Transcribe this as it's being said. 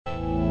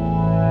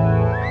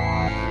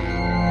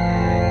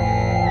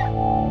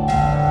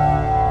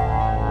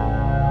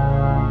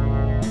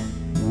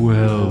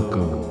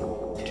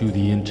to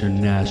the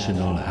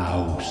International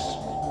House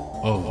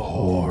of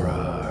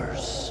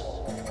Horrors.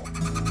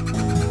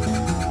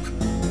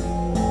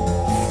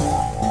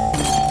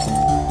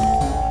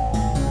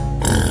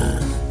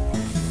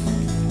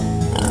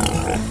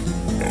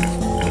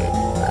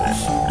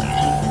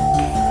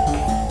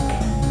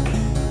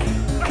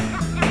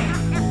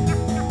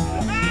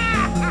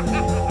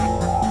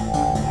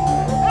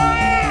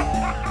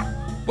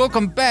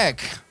 Welcome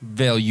back,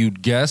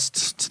 valued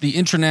guests, to the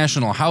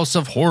International House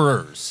of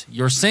Horrors,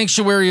 your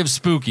sanctuary of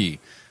spooky.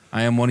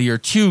 I am one of your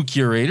two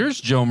curators,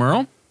 Joe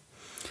Merle.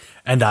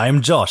 And I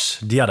am Josh,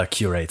 the other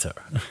curator.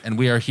 And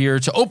we are here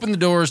to open the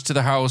doors to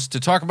the house to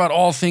talk about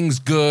all things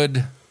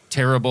good,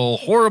 terrible,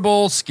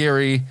 horrible,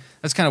 scary.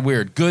 That's kind of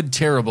weird. Good,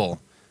 terrible.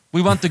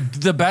 We want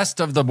the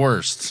best of the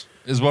worst,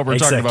 is what we're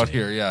talking about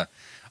here, yeah.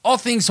 All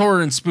things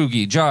horror and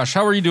spooky. Josh,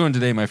 how are you doing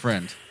today, my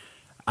friend?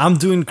 I'm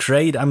doing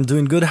great. I'm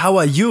doing good. How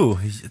are you?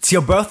 It's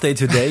your birthday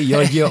today.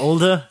 You're a year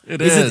older.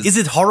 Is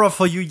it horror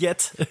for you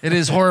yet? It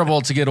is horrible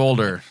to get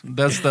older.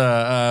 That's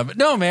the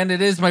no, man. It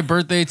is my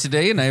birthday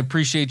today, and I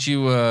appreciate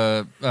you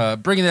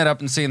bringing that up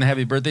and saying the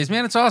happy birthdays,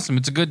 man. It's awesome.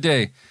 It's a good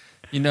day.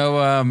 You know,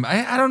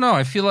 I don't know.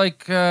 I feel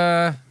like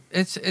I'm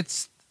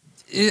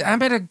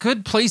at a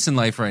good place in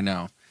life right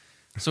now.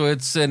 So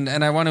it's and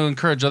I want to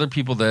encourage other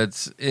people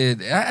that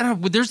I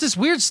don't. There's this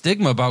weird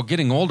stigma about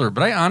getting older,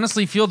 but I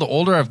honestly feel the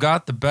older I've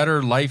got, the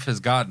better life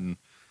has gotten.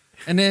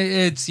 And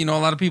it's a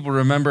lot of people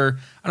remember.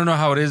 I don't know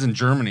how it is in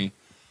Germany,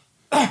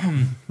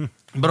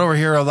 but over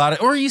here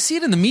or you see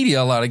it in the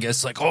media a lot. I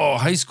guess like, oh,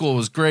 high school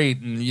was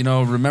great, and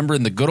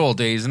remembering the good old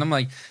days. And I'm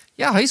like,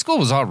 yeah, high school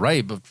was all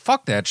right, but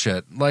fuck that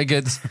shit. Like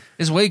it's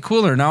way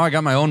cooler now. I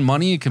got my own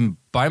money, can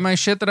buy my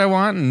shit that I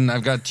want, and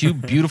I've got two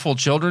beautiful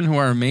children who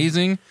are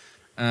amazing.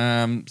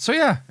 So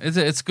yeah,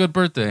 it's a good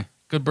birthday.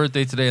 Good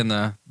birthday today on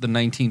the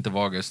 19th of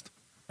August.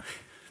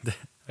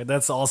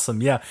 That's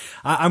awesome. Yeah,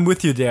 I'm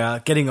with you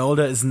there. Getting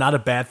older is not a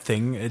bad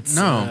thing. It's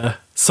no.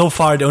 So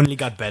far it only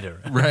got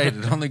better. Right,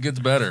 it only gets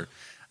better.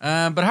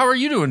 But how are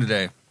you doing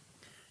today?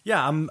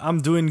 Yeah,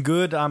 I'm doing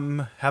good.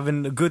 I'm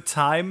having a good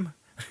time.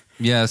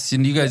 Yes,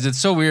 and you guys, it's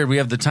so weird. We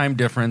have the time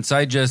difference.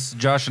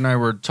 Josh and I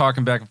were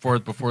talking back and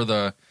forth before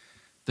the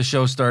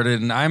show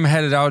started, and I'm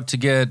headed out to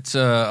get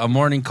a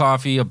morning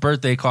coffee, a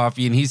birthday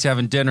coffee, and he's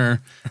having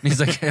dinner. And he's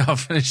like, "Hey, I'll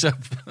finish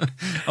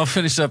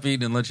up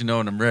eating and let you know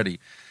when I'm ready."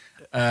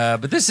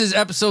 But this is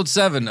episode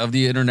 7 of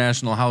the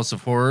International House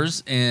of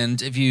Horrors,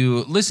 and if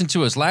you listened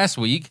to us last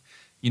week,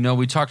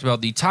 we talked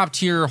about the top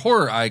tier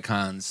horror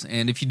icons.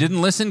 And if you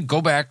didn't listen,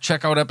 go back,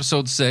 check out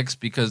episode 6,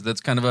 because that's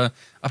kind of a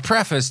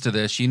preface to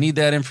this. You need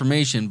that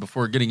information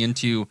before getting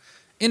into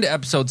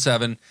episode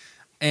 7.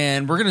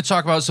 And we're going to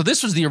talk about, so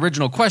this was the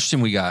original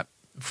question we got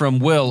from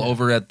Will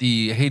over at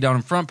the Hey Down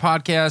in Front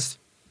podcast.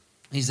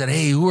 He said,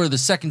 hey, who are the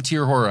second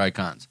tier horror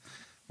icons?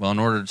 Well, in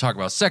order to talk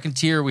about second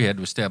tier, we had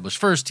to establish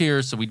first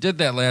tier. So we did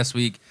that last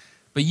week.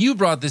 But you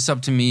brought this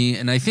up to me,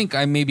 and I think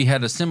I maybe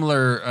had a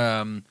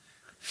similar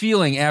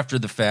feeling after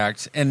the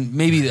fact, and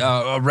maybe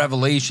a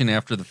revelation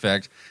after the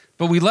fact.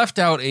 But we left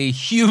out a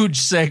huge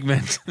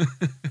segment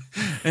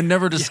and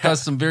never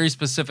discussed some very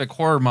specific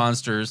horror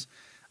monsters.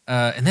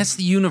 And that's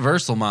the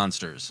Universal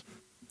monsters.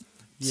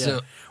 Yeah,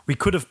 so, we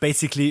could have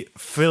basically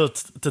filled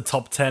the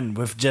top 10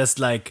 with just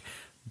like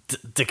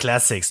the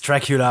classics: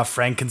 Dracula,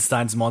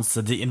 Frankenstein's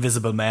monster, The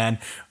Invisible Man.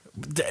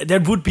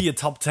 That would be a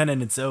top 10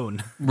 in its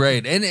own.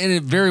 Right, and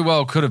it very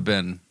well could have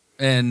been.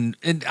 And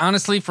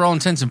honestly, for all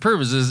intents and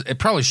purposes, it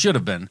probably should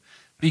have been.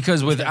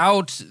 Because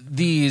without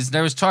these, and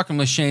I was talking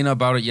with Shayna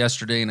about it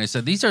yesterday, and I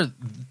said, these are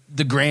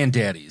the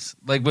granddaddies.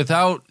 Like,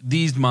 without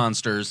these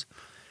monsters...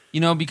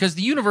 because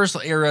the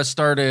Universal era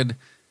started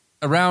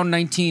around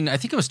I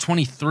think it was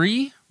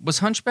 23 was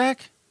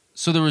Hunchback.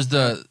 So there was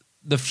the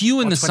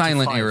few in the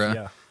silent era.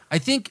 Yeah. I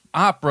think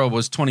Opera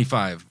was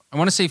 25. I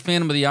want to say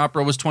Phantom of the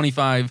Opera was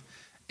 25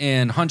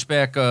 and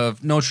Hunchback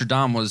of Notre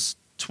Dame was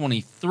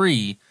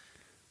 23.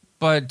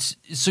 But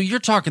so you're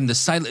talking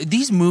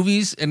these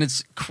movies, and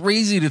it's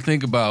crazy to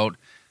think about.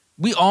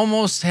 We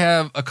almost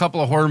have a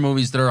couple of horror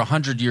movies that are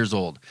 100 years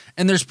old.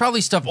 And there's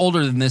probably stuff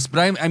older than this, but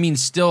I mean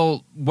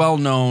still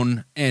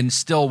well-known and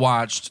still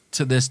watched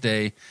to this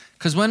day.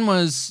 Because when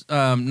was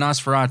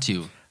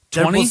Nosferatu? 20?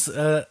 That was,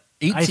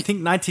 I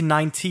think,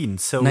 1919.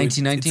 So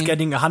 1919? It's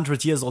getting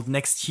 100 years old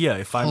next year,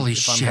 if I'm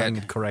having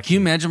it correctly. Can you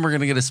imagine we're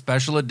going to get a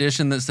special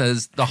edition that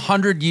says the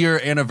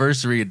 100-year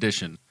anniversary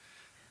edition?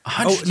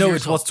 Oh, no,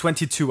 it was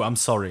 22. I'm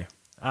sorry.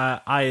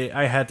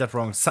 I had that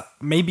wrong.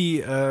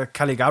 Maybe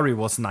Caligari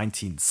was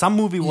 19. Some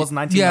movie was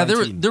 1919.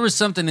 Yeah, there was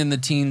something in the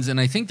teens,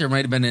 and I think there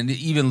might have been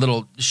even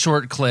little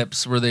short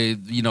clips where they,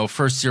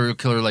 first serial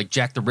killer like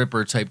Jack the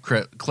Ripper type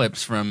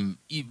clips from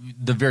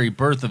the very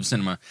birth of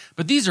cinema.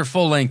 But these are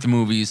full-length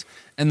movies,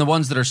 and the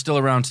ones that are still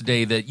around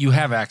today that you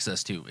have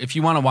access to. If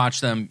you want to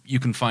watch them, you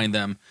can find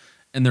them,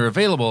 and they're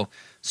available.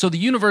 So the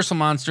Universal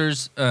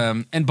monsters,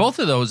 and both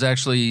of those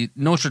actually,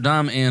 Notre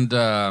Dame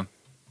and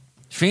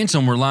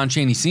Phantom, were Lon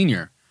Chaney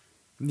Sr.,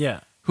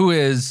 yeah. who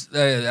is,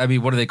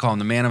 what do they call him?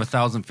 The man of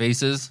 1,000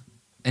 faces?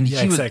 And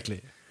yeah,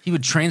 exactly. he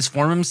would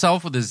transform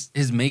himself with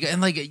his makeup,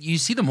 and like you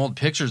see them old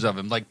pictures of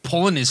him like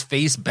pulling his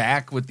face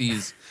back with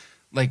these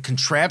like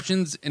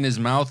contraptions in his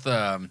mouth.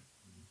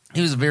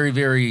 He was very,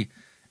 very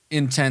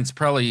intense.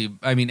 Probably,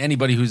 I mean,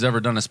 anybody who's ever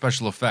done a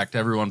special effect,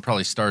 everyone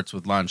probably starts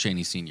with Lon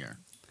Chaney Sr.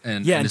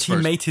 And he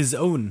made his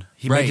own.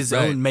 He made his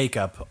own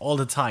makeup all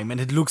the time, and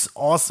it looks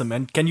awesome.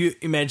 And can you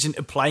imagine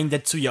applying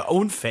that to your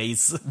own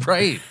face?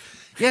 Right.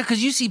 Yeah,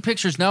 because you see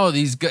pictures now of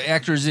these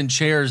actors in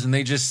chairs, and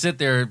they just sit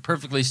there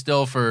perfectly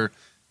still for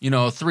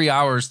 3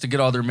 hours to get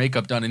all their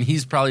makeup done, and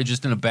he's probably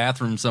just in a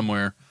bathroom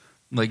somewhere,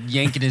 like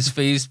yanking his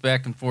face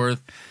back and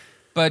forth.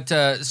 But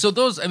so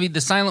those, I mean, the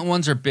silent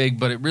ones are big,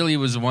 but it really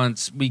was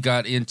once we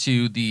got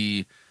into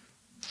the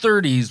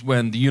 30s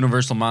when the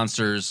Universal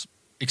monsters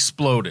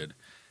exploded.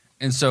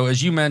 And so,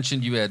 as you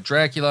mentioned, you had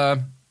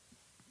Dracula,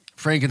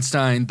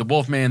 Frankenstein, the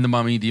Wolfman, the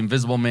Mummy, the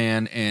Invisible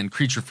Man, and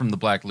Creature from the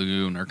Black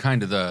Lagoon are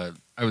kind of the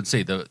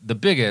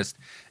biggest.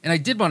 And I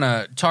did want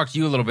to talk to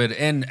you a little bit,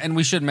 and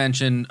we should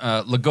mention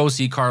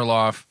Lugosi,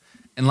 Karloff,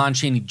 and Lon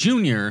Chaney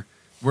Jr.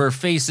 were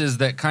faces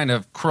that kind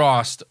of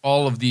crossed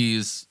all of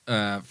these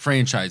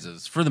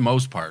franchises for the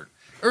most part.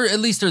 Or at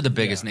least they're the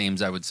biggest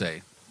names, I would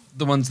say.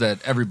 The ones that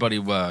everybody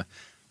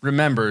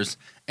remembers.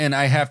 And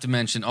I have to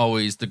mention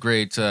always the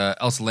great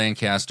Elsa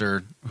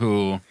Lancaster,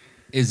 who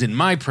is in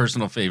my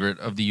personal favorite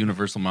of the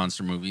Universal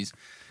Monster movies.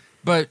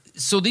 But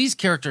so these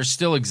characters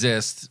still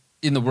exist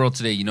in the world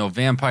today.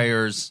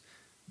 Vampires,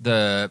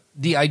 the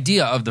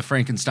idea of the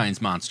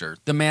Frankenstein's monster,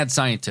 the mad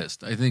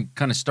scientist, I think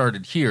kind of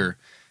started here.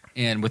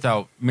 And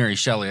without Mary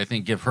Shelley, I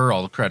think give her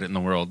all the credit in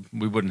the world,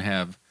 we wouldn't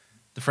have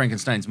the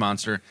Frankenstein's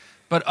monster.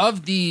 But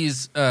of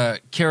these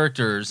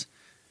characters,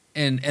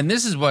 and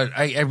this is what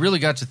I really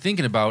got to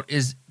thinking about,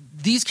 is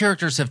these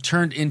characters have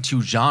turned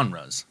into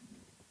genres.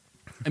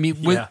 I mean,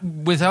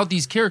 without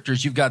these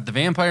characters, you've got the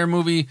vampire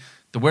movie,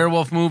 the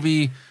werewolf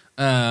movie.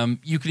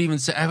 You could even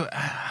say,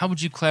 how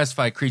would you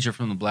classify Creature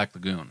from the Black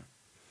Lagoon?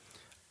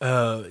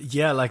 Well,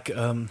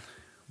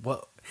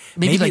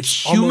 maybe like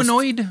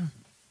humanoid?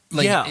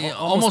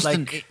 Almost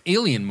an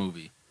alien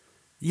movie.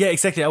 Yeah,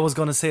 exactly. I was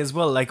gonna say as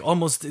well, like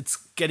almost it's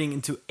getting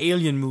into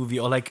alien movie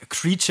or like a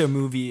creature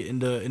movie in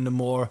the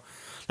more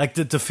like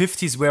the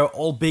 50s were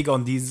all big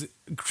on these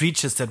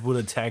creatures that would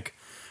attack.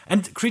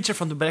 And Creature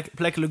from the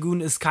Black Lagoon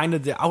is kind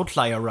of the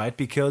outlier, right?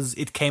 Because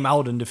it came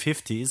out in the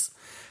 50s,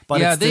 but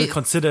it's still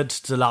considered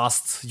the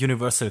last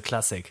Universal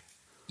classic.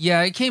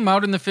 Yeah, it came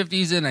out in the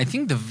 50s, and I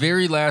think the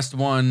very last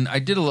one, I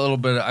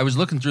was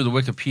looking through the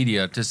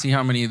Wikipedia to see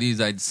how many of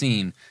these I'd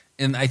seen.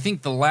 And I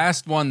think the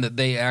last one that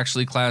they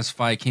actually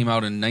classify came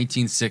out in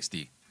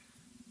 1960,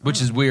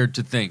 which is weird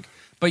to think.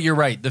 But you're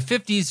right. The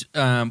 50s,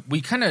 we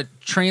kind of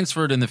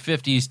transferred in the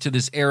 50s to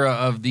this era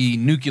of the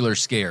nuclear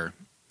scare.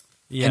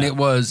 Yeah. And it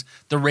was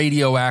the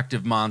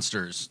radioactive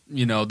monsters,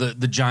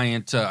 the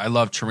giant, I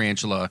love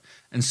tarantula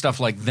and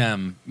stuff like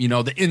them,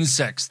 the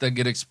insects that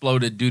get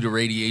exploded due to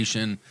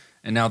radiation.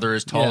 And now they're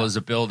as tall as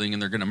a building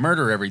and they're going to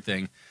murder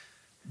everything.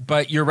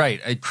 But you're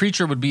right. A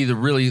Creature would be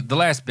the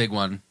last big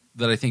one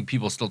that I think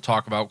people still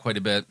talk about quite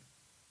a bit.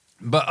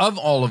 But of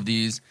all of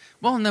these,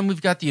 and then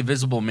we've got the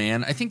Invisible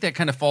Man. I think that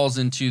kind of falls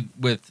into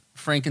with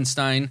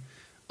Frankenstein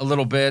a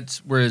little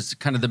bit, whereas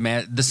kind of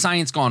the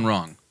science gone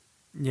wrong.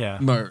 Yeah.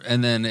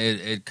 And then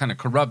it kind of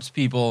corrupts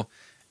people.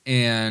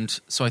 And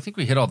so I think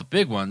we hit all the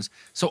big ones.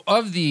 So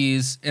of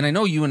these, and I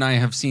know you and I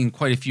have seen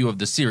quite a few of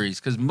the series,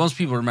 because most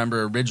people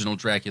remember original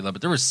Dracula, but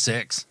there were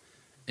 6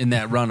 in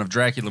that run of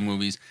Dracula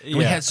movies. And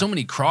we had so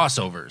many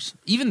crossovers.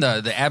 Even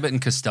the Abbott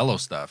and Costello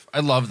stuff.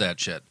 I love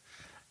that shit.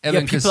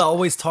 People are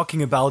always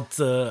talking about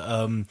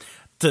the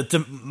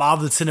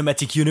Marvel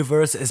Cinematic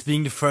Universe as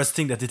being the first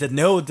thing that did it.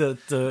 No,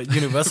 the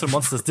Universal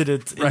Monsters did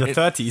it in the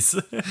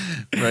 30s.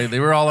 Right. They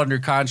were all under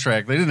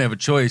contract. They didn't have a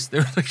choice. They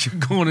were like, you're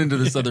going into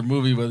this other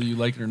movie whether you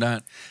like it or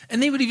not.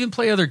 And they would even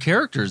play other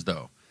characters,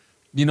 though.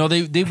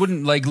 They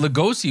wouldn't, like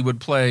Lugosi would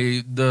play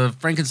the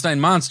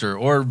Frankenstein monster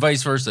or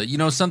vice versa,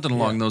 something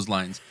along those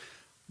lines.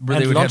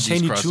 And Lon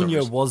Chaney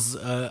Jr. was,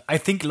 I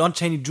think Lon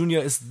Chaney Jr.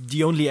 is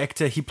the only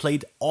actor, he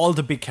played all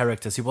the big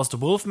characters. He was the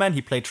Wolfman,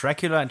 he played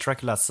Dracula and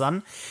Dracula's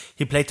son,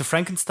 he played the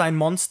Frankenstein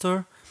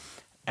monster,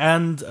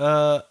 and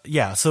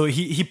so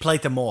he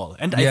played them all.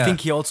 And I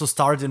think he also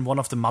starred in one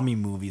of the Mummy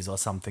movies or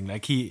something.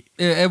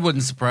 It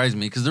wouldn't surprise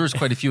me, because there was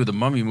quite a few of the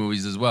Mummy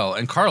movies as well.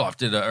 And Karloff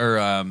did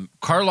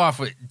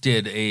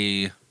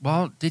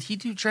did he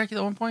do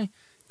Dracula at one point?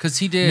 Because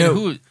he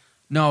did,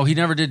 No, he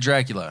never did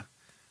Dracula.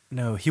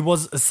 No, he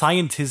was a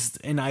scientist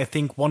in, I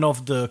think, one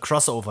of the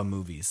crossover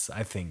movies,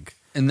 I think.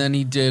 And then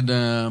he did,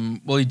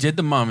 he did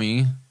The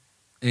Mummy.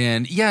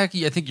 And I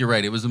think you're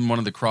right. It was in one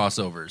of the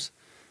crossovers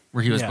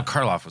where he was, but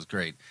Karloff was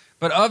great.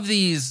 But of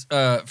these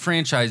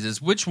franchises,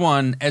 which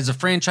one, as a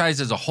franchise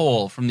as a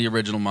whole from the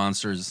original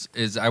Monsters,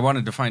 I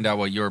wanted to find out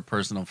what your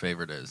personal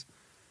favorite is.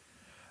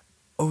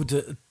 Oh,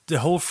 the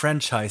whole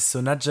franchise,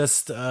 so not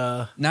just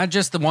the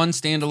one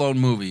standalone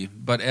movie,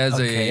 but as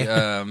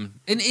and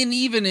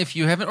even if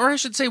you haven't, or I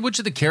should say, which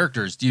of the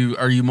characters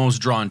are you most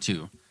drawn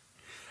to?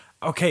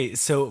 Okay,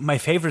 so my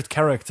favorite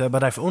character,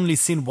 but I've only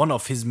seen one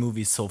of his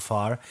movies so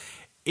far,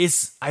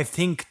 is, I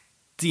think,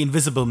 The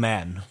Invisible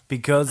Man,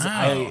 because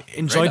I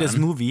enjoy right this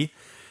on. movie,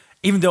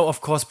 even though,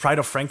 of course, Bride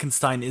of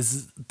Frankenstein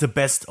is the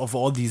best of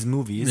all these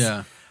movies.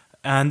 Yeah.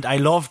 And I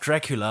love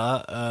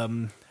Dracula,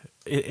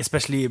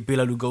 especially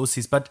Bela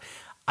Lugosi's, but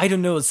I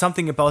don't know,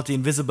 something about The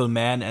Invisible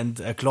Man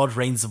and Claude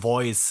Rains'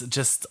 voice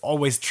just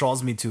always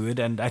draws me to it,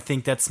 and I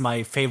think that's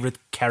my favorite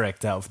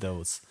character of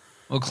those.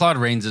 Well, Claude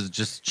Rains is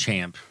just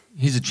champ.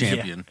 He's a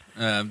champion.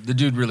 The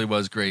dude really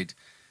was great.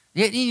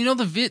 Yeah, you know,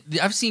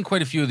 I've seen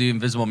quite a few of the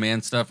Invisible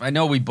Man stuff. I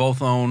know we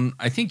both own,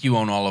 I think you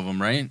own all of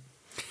them, right?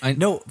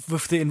 No,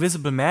 with The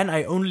Invisible Man,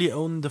 I only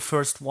own the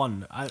first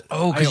one. I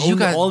 'cause you own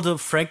got- all the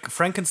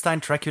Frankenstein,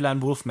 Dracula,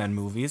 and Wolfman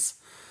movies.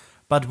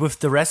 But with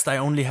the rest, I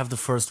only have the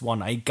first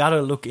one. I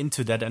gotta look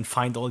into that and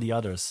find all the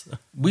others.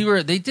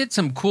 They did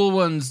some cool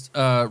ones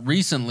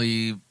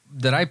recently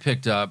that I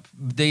picked up.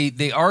 They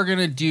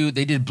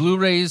did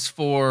Blu-rays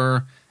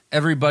for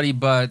everybody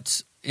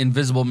but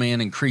Invisible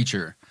Man and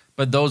Creature,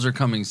 but those are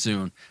coming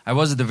soon. I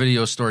was at the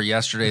video store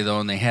yesterday though,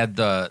 and they had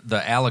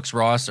the Alex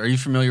Ross. Are you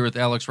familiar with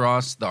Alex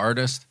Ross, the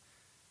artist?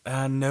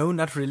 No,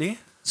 not really.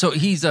 So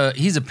he's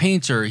a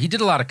painter. He did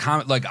a lot of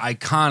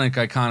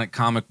iconic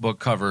comic book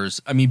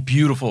covers. I mean,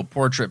 beautiful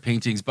portrait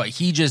paintings. But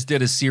he just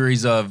did a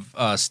series of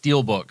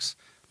steel books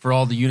for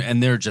all the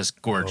and they're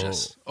just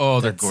gorgeous.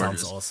 They're that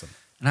gorgeous. sounds awesome.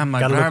 And I'm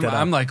like, Gotta look that up.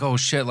 I'm like, oh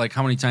shit! Like,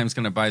 how many times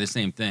can I buy the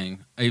same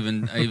thing? I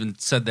even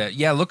said that.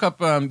 Yeah, look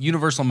up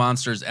Universal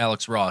Monsters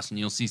Alex Ross, and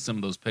you'll see some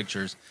of those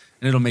pictures,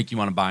 and it'll make you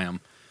want to buy them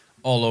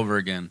all over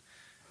again.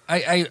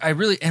 I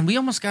really, and we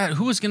almost got,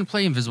 who was going to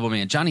play Invisible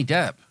Man? Johnny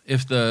Depp.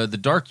 If the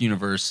Dark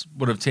Universe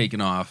would have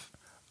taken off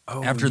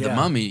after The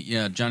Mummy,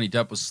 yeah, Johnny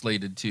Depp was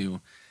slated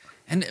to.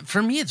 And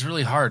for me, it's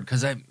really hard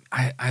because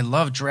I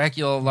love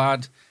Dracula a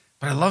lot,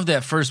 but I love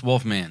that first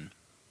Wolfman.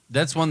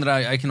 That's one that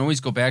I can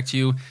always go back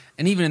to.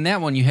 And even in that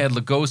one, you had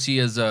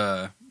Lugosi as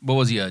a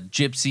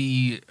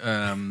gypsy,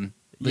 kind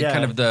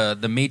of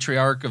the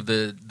matriarch of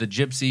the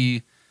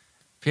gypsy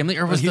family,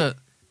 or was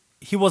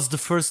He was the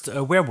first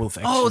werewolf,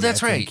 actually. Oh,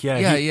 that's I right. think.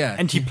 Yeah.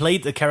 And he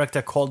played a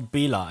character called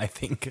Bela, I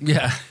think.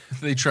 Yeah,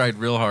 they tried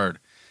real hard.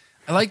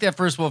 I like that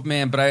first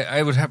Wolfman, but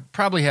I would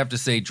probably have to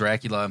say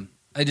Dracula.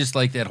 I just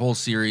like that whole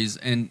series.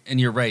 And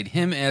you're right.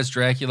 Him as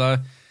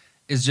Dracula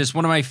is just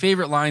one of my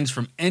favorite lines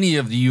from any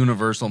of the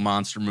Universal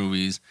monster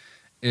movies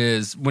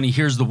is when he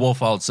hears the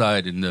wolf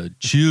outside and the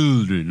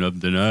children of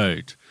the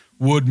night,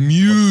 what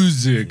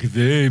music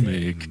they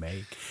make.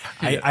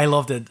 I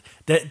love that.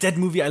 That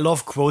movie, I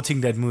love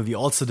quoting that movie.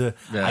 Also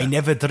I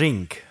never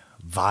drink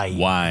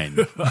wine.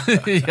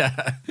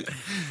 Yeah.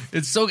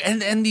 It's so,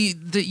 and the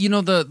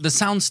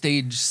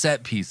soundstage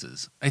set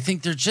pieces. I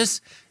think they're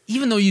just,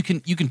 even though you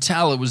can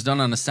tell it was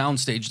done on a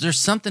soundstage, there's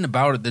something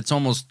about it that's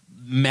almost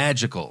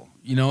magical.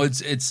 You know,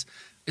 it's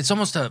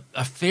almost a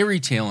fairy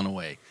tale in a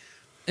way.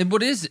 And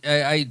what is,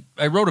 I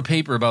wrote a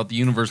paper about the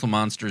Universal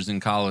Monsters in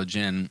college,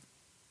 and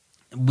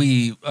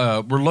we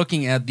were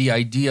looking at the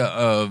idea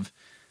of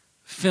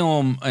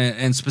film,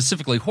 and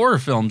specifically horror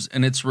films,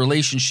 and its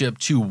relationship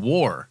to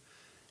war.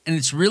 And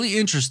it's really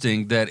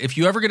interesting that if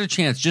you ever get a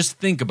chance, just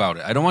think about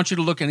it. I don't want you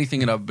to look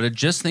anything up, but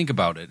just think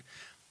about it.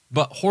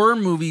 But horror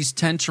movies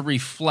tend to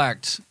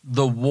reflect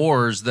the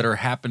wars that are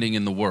happening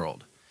in the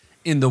world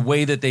in the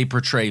way that they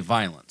portray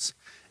violence.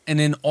 And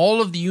in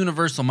all of the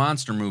Universal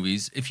monster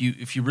movies, if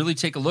you really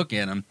take a look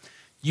at them,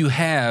 you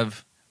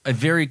have a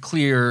very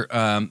clear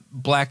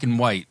black and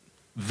white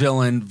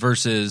villain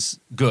versus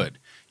good.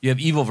 You have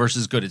evil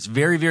versus good. It's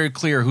very, very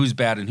clear who's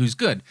bad and who's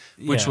good,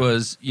 which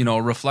was,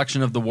 a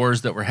reflection of the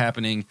wars that were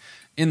happening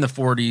in the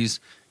 40s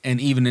and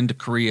even into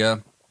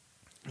Korea.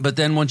 But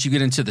then once you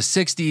get into the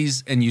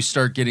 60s and you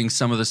start getting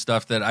some of the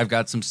stuff that I've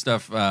got some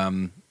stuff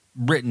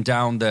written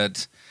down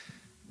that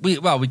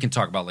we can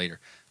talk about later.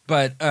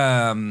 But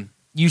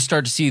you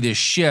start to see this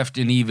shift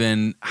in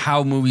even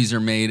how movies are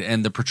made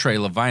and the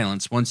portrayal of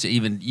violence. Once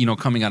even,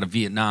 coming out of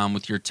Vietnam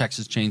with your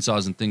Texas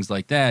chainsaws and things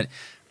like that,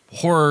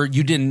 horror,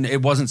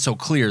 it wasn't so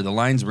clear. The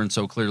lines weren't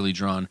so clearly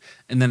drawn.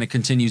 And then it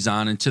continues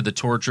on into the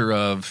torture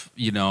of,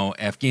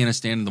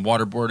 Afghanistan and the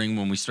waterboarding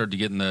when we started to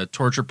get in the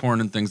torture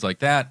porn and things like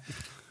that.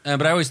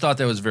 But I always thought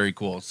that was very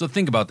cool. So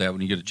think about that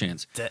when you get a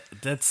chance.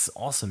 That's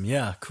awesome.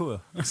 Yeah,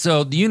 cool.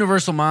 So the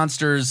Universal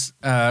Monsters,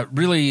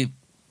 really,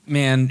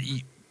 man,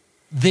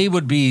 they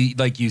would be,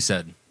 like you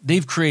said,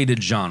 they've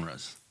created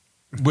genres,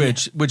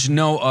 which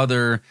no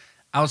other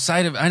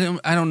outside of, I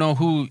don't know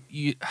who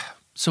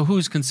so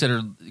who's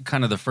considered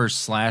kind of the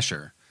first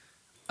slasher?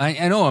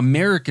 I know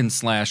American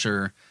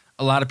slasher,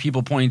 a lot of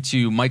people point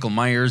to Michael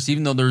Myers,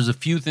 even though there's a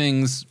few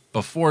things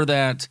before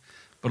that,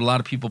 but a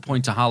lot of people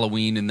point to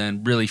Halloween, and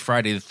then really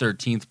Friday the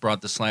 13th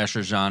brought the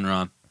slasher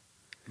genre.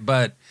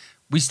 But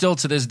we still,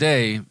 to this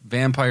day,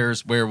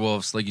 vampires,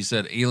 werewolves, like you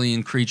said,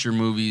 alien creature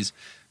movies,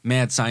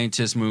 mad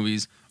scientist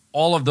movies,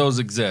 all of those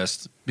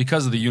exist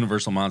because of the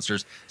Universal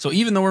Monsters. So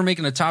even though we're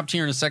making a top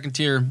tier and a second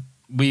tier,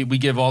 we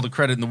give all the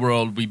credit in the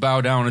world. We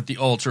bow down at the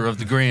altar of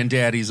the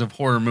granddaddies of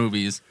horror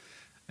movies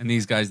and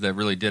these guys that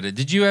really did it.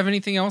 Did you have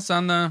anything else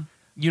on the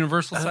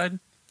Universal side?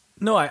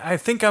 No, I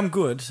think I'm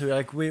good.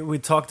 Like we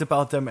talked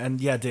about them, and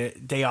yeah,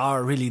 they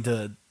are really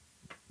the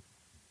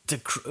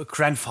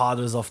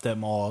grandfathers of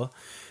them all.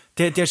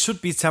 There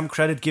should be some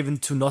credit given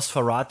to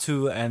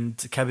Nosferatu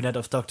and Cabinet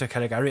of Dr.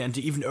 Caligari and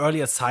even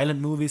earlier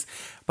silent movies,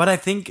 but I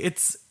think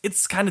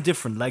it's kind of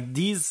different. Like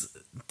these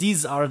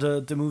are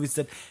the movies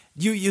that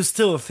you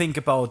still think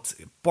about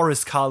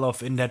Boris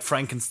Karloff in that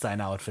Frankenstein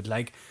outfit.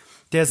 Like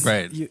there's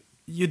Right.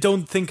 you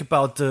don't think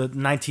about the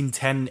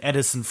 1910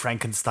 Edison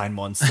Frankenstein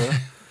monster.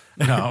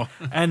 No.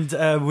 And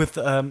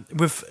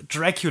with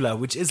Dracula,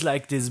 which is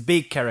like this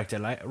big character,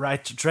 like,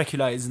 right?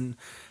 Dracula isn't.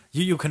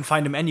 You can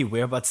find him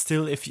anywhere, but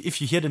still,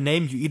 if you hear the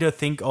name, you either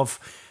think of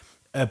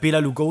Bela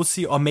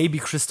Lugosi or maybe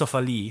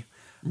Christopher Lee.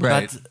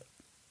 Right. But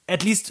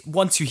at least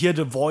once you hear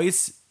the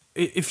voice,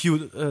 if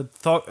you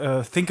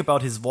think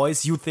about his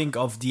voice, you think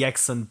of the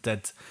accent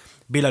that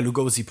Bela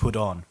Lugosi put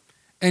on.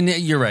 And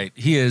you're right.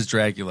 He is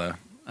Dracula.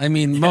 I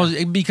mean,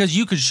 because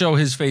you could show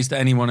his face to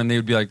anyone and they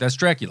would be like, that's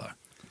Dracula.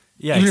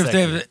 Yeah, even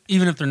exactly.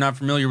 even if they're not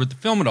familiar with the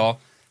film at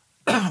all.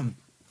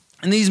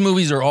 And these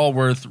movies are all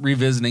worth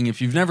revisiting.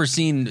 If you've never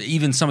seen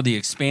even some of the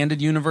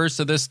expanded universe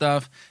of this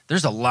stuff,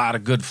 there's a lot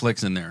of good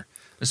flicks in there,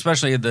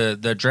 especially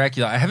the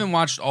Dracula. I haven't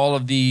watched all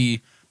of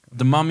the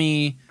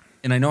Mummy,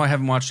 and I know I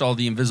haven't watched all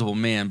the Invisible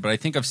Man, but I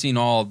think I've seen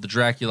all the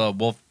Dracula,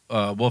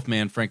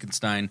 Wolfman,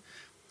 Frankenstein.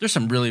 There's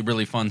some really,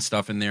 really fun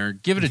stuff in there.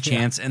 Give it a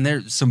chance, and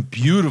there's some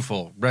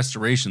beautiful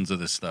restorations of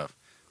this stuff,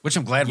 which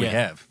I'm glad we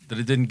have, that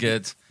it didn't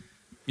get,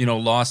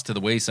 lost to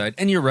the wayside.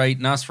 And you're right,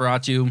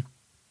 Nosferatu.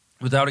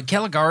 Without it,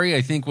 Caligari,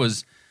 I think,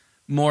 was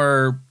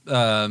more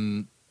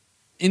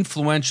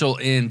influential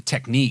in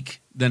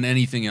technique than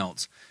anything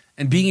else.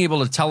 And being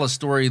able to tell a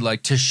story,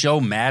 like to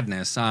show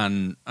madness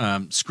on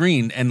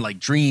screen and like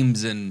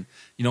dreams and,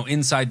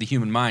 inside the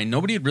human mind.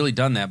 Nobody had really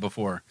done that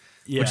before,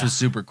 which was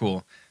super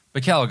cool.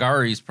 But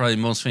Caligari is probably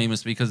most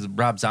famous because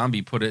Rob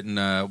Zombie put it in,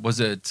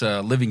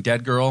 Living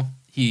Dead Girl?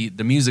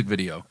 The music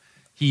video.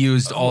 He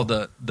used all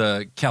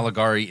the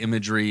Caligari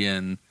imagery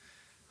and...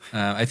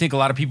 I think a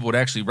lot of people would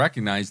actually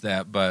recognize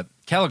that, but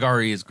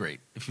Caligari is great.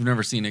 If you've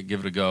never seen it,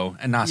 give it a go.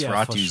 And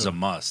Nosferatu is a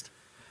must.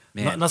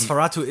 Man,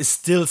 Nosferatu is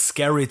still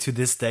scary to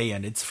this day,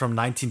 and it's from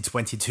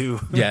 1922.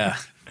 Yeah,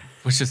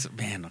 which is,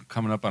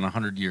 coming up on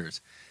 100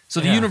 years.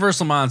 So the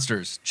Universal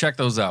Monsters, check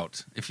those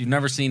out. If you've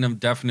never seen them,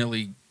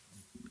 definitely,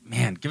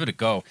 give it a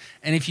go.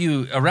 And if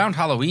you, around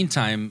Halloween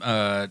time,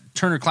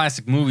 Turner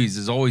Classic Movies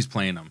is always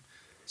playing them.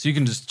 So you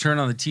can just turn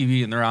on the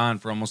TV and they're on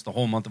for almost the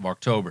whole month of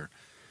October.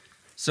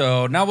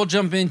 So now we'll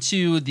jump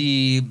into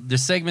the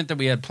segment that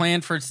we had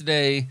planned for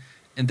today,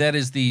 and that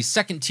is the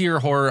second-tier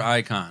horror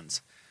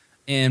icons.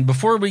 And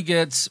before we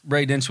get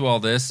right into all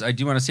this, I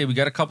do want to say we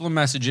got a couple of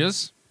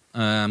messages.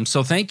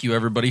 So thank you,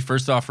 everybody,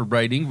 first off, for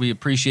writing. We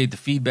appreciate the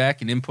feedback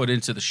and input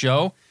into the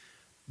show.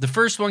 The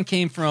first one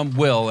came from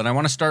Will, and I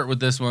want to start with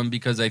this one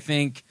because I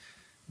think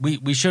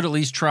we should at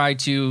least try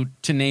to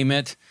name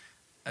it.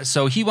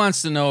 So he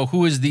wants to know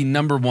who is the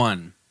number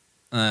one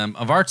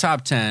of our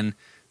top 10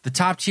 the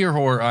top tier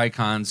horror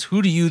icons.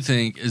 Who do you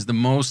think is the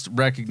most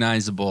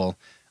recognizable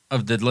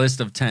of the list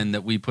of 10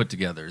 that we put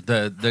together?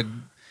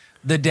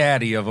 The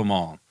daddy of them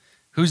all.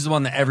 Who's the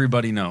one that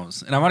everybody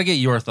knows? And I want to get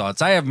your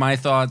thoughts. I have my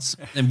thoughts,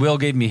 and Will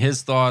gave me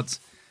his thoughts.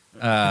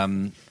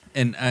 And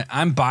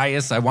I'm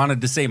biased. I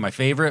wanted to say my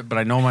favorite, but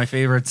I know my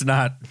favorite's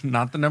not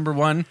the number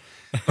one.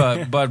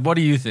 But what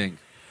do you think?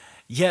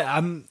 Yeah,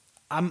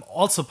 I'm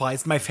also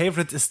biased. My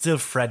favorite is still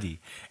Freddy,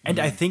 and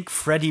I think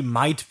Freddy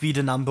might be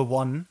the number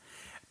one.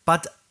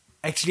 But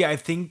actually, I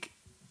think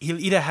he'll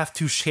either have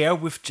to share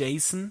with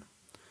Jason.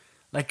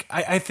 Like,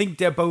 I think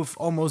they're both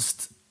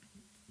almost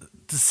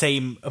the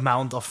same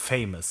amount of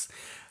famous.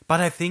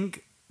 But I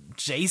think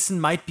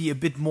Jason might be a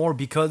bit more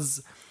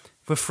because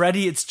with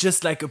Freddy, it's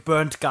just like a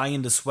burnt guy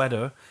in the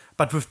sweater.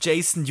 But with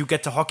Jason, you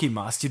get the hockey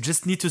mask. You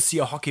just need to see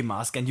a hockey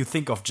mask and you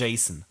think of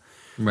Jason.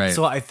 Right.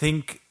 So I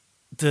think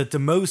the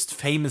most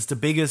famous, the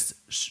biggest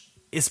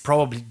is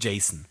probably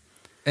Jason.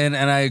 And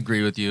I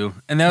agree with you.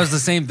 And that was the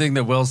same thing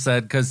that Will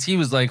said because he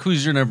was like,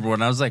 "Who's your number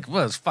one?" I was like,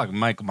 "Well, it's fucking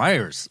Michael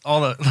Myers."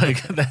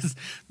 That's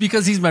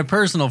because he's my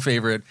personal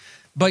favorite.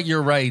 But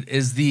you're right.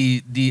 Is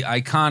the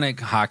iconic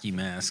hockey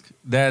mask?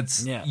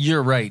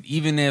 You're right.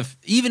 Even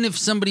if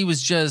somebody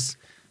was just,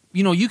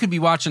 you could be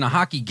watching a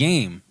hockey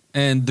game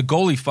and the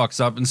goalie fucks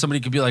up and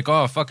somebody could be like,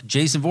 "Oh fuck,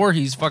 Jason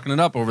Voorhees fucking it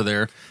up over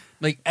there."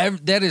 Like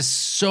that is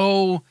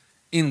so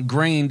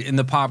ingrained in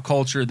the pop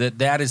culture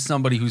that is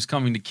somebody who's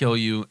coming to kill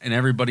you, and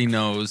everybody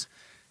knows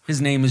his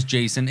name is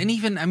Jason. And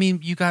even,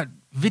 you got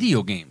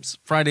video games,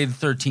 Friday the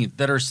 13th,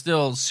 that are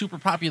still super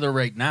popular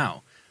right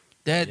now.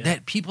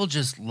 That people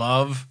just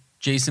love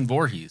Jason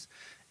Voorhees.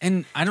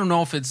 And I don't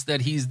know if it's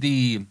that he's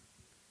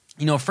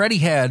Freddy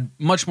had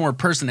much more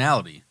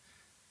personality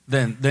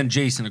than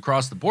Jason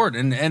across the board.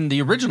 And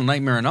the original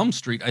Nightmare on Elm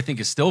Street, I think,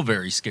 is still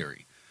very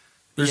scary.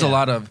 There's a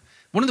lot of...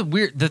 One of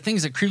the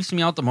things that creeps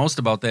me out the most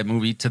about that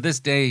movie to this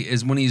day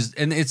is when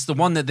and it's the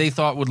one that they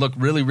thought would look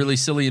really, really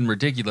silly and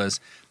ridiculous,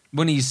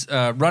 when he's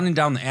running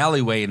down the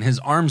alleyway and his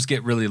arms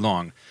get really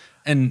long.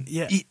 And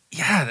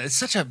it's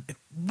such a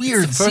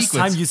weird It's the first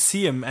sequence. time you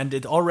see him, and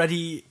it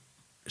already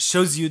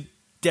shows you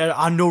there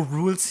are no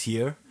rules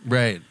here.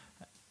 Right.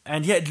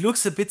 And yeah, it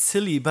looks a bit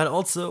silly, but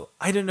also,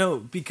 I don't know,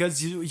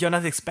 because you're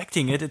not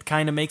expecting it, it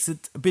kind of makes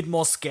it a bit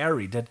more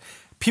scary that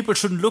people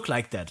shouldn't look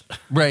like that.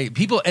 Right.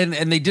 People and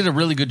they did a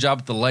really good job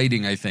with the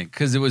lighting, I think,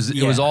 because it was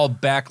Yeah. all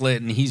backlit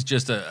and he's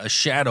just a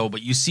shadow,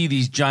 but you see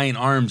these giant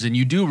arms and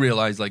you do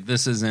realize like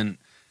this isn't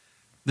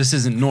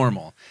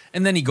normal.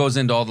 And then he goes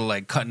into all the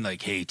like cutting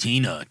like, hey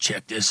Tina,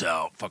 check this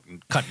out,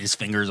 fucking cutting his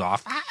fingers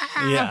off.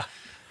 Yeah.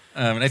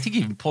 And I think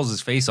he even pulls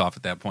his face off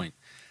at that point.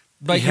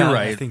 But Yeah, you're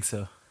right. I think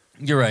so.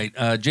 You're right.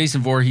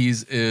 Jason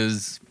Voorhees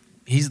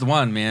he's the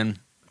one, man.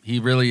 He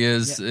really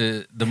is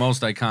the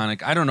most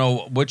iconic. I don't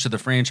know which of the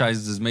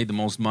franchises has made the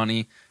most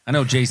money. I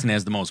know Jason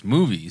has the most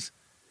movies,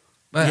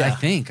 but Yeah.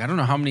 I don't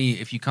know how many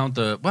if you count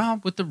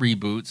with the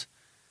reboots.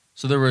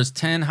 So there was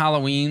 10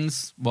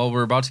 Halloweens. Well,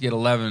 we're about to get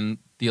 11,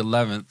 the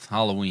 11th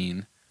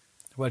Halloween.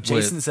 Well,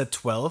 Jason's at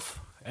 12,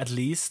 at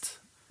least.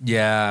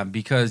 Yeah,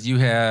 because you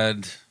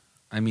had,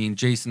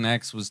 Jason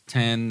X was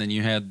 10. Then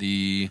you had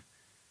the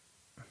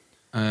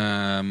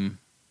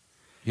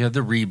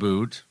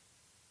reboot.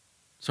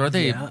 So are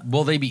they? Yeah.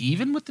 Will they be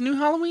even with the new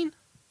Halloween?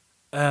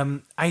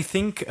 I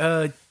think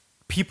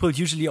people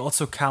usually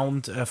also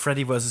count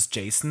Freddy versus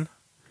Jason.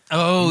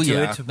 Oh into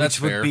yeah, it,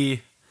 that's which fair. would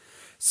be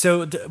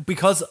so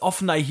because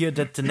often I hear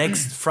that the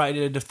next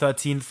Friday the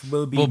 13th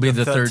will be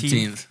the 13th.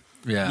 13th.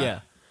 Yeah, Yeah.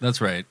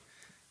 that's right.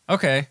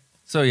 Okay,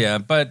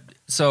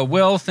 so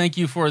Will, thank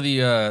you for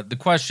the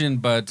question,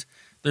 but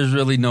there's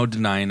really no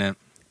denying it.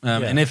 Yeah.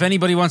 And if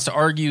anybody wants to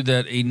argue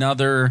that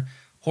another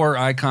horror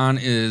icon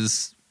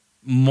is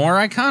more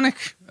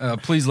iconic,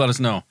 please let us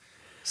know.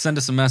 Send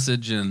us a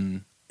message,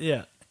 and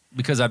Yeah.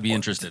 because I'd be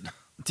interested.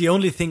 The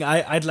only thing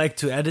I'd like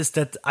to add is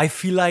that I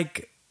feel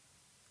like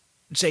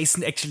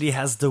Jason actually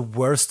has the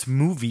worst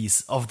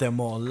movies of them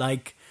all.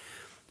 Like,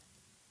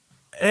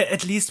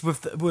 at least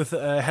with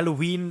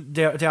Halloween,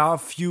 there are a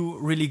few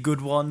really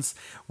good ones.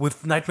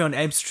 With Nightmare on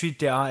Elm Street,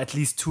 there are at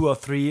least 2 or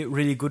 3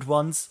 really good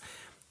ones.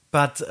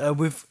 But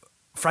with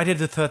Friday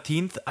the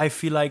 13th, I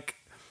feel like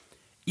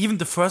even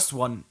the first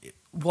one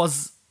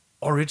was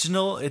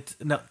original. It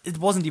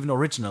wasn't even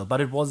original,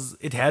 but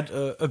it had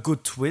a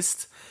good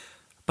twist.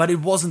 But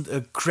it wasn't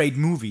a great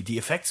movie. The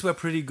effects were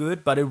pretty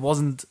good, but it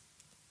wasn't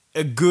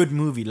a good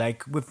movie.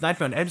 Like with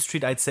Nightmare on Elm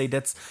Street, I'd say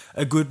that's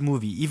a good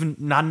movie. Even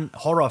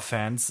non-horror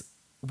fans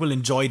will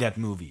enjoy that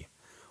movie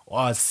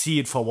or see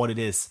it for what it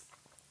is.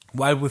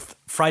 While with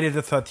Friday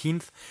the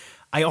 13th,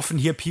 I often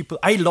hear people,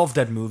 I love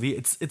that movie.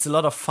 It's a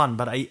lot of fun,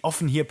 but I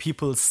often hear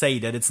people say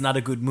that it's not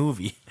a good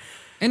movie.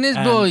 And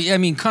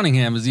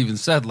Cunningham has even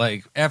said,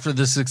 like, after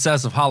the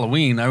success of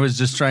Halloween, I was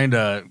just trying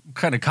to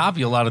kind of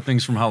copy a lot of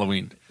things from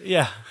Halloween.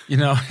 Yeah. You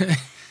know,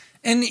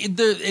 and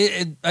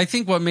I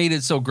think what made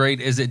it so great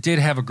is it did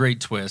have a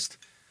great twist.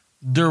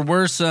 There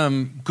were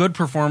some good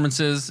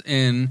performances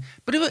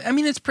but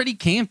it's pretty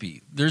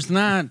campy. There's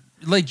not,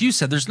 like you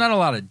said, there's not a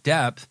lot of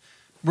depth.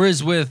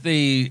 Whereas with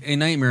a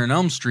Nightmare on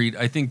Elm Street,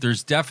 I think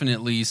there's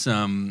definitely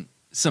some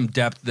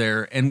depth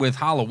there. And with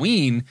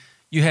Halloween,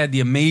 you had the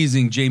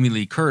amazing Jamie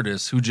Lee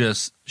Curtis who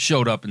just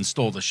showed up and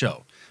stole the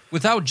show.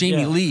 Without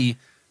Jamie Lee,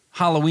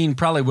 Halloween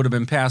probably would have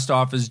been passed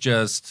off as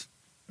just,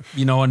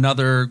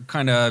 another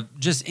kind of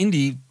just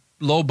indie,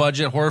 low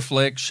budget horror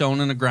flick shown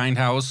in a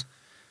grindhouse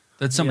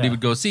that somebody would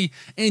go see.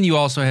 And you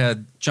also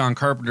had John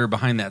Carpenter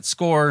behind that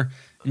score,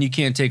 and you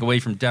can't take away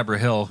from Deborah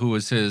Hill, who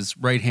was his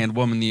right-hand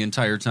woman the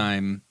entire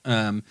time.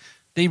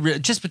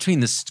 Just between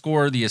the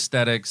score, the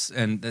aesthetics,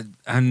 and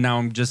now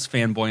I'm just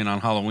fanboying on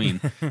Halloween,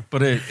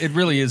 but it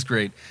really is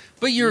great.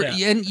 But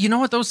and you know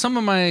what though, some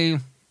of my,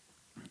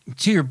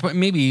 to your point,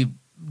 maybe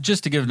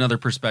just to give another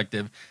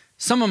perspective,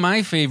 some of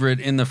my favorite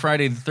in the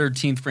Friday the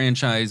 13th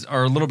franchise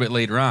are a little bit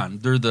later on.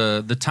 They're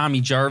the Tommy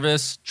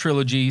Jarvis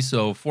trilogy,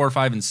 so 4,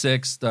 5, and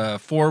 6. The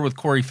 4 with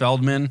Corey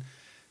Feldman,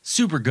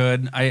 super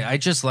good. I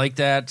just like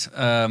that.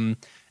 And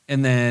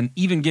then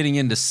even getting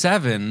into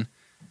 7.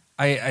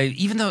 I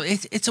even though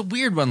it's a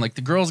weird one, like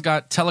the girl's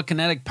got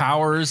telekinetic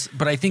powers,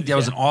 but I think that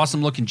was an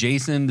awesome looking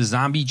Jason, the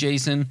zombie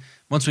Jason.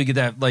 Once we get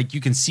that, like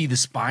you can see the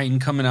spine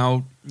coming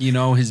out,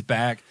 his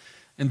back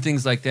and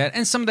things like that.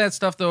 And some of that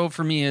stuff though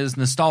for me is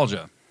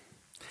nostalgia.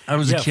 I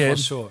was a kid.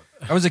 For sure.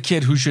 I was a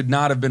kid who should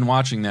not have been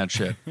watching that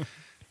shit.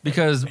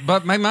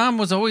 But my mom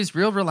was always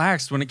real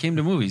relaxed when it came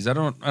to movies. I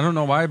don't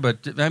know why,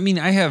 but I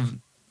have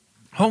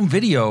home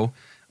video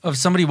of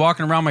somebody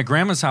walking around my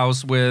grandma's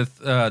house with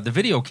the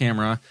video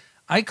camera.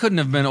 I couldn't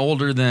have been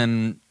older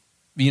than,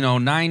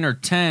 9 or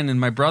 10, and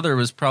my brother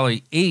was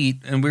probably 8,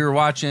 and we were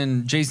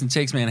watching Jason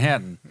Takes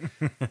Manhattan,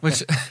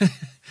 which,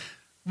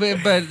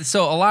 but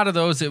so a lot of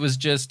those, it was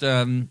just,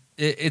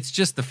 it's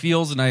just the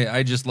feels, and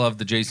I just love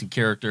the Jason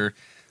character.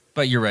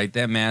 But you're right,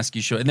 that mask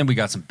you show, and then we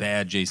got some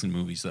bad Jason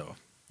movies though.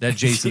 That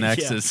Jason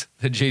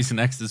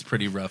X is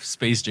pretty rough.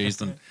 Space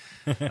Jason,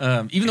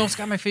 even though it's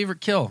got my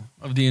favorite kill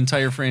of the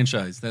entire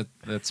franchise, that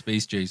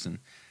Space Jason,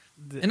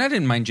 and I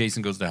didn't mind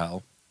Jason Goes to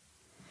Hell.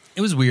 It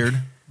was weird,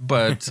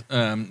 but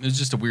it's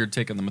just a weird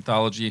take on the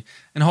mythology.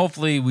 And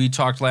hopefully, we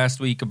talked last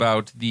week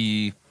about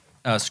the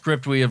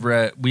script we had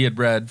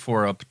read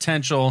for a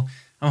potential.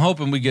 I'm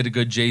hoping we get a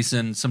good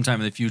Jason sometime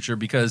in the future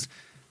because,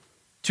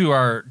 to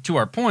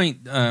our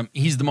point,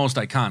 he's the most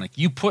iconic.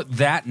 You put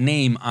that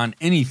name on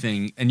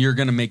anything, and you're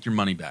going to make your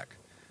money back.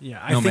 Yeah,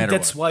 I think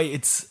that's why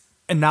it's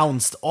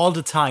announced all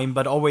the time,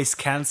 but always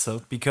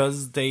canceled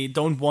because they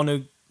don't want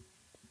to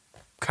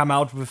come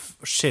out with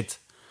shit.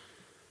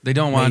 They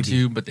don't want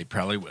to, but they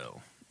probably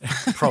will.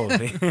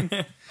 Probably.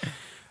 Okay.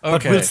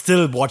 But we'll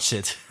still watch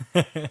it.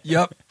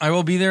 Yep, I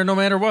will be there no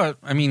matter what.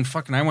 I mean,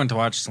 fucking, I went to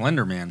watch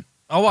Slender Man.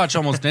 I'll watch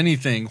almost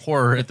anything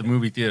horror at the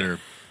movie theater,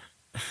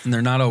 and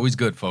they're not always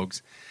good,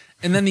 folks.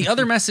 And then the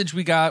other message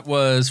we got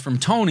was from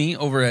Tony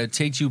over at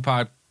Take Two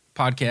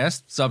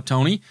Podcast. Sup,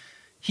 Tony?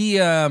 He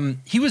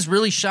was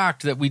really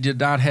shocked that we did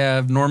not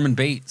have Norman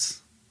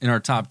Bates in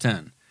our top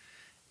 10.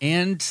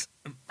 And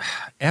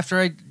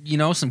after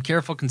some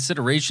careful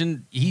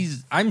consideration,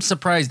 I'm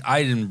surprised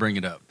I didn't bring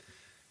it up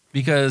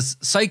because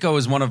Psycho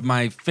is one of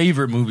my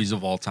favorite movies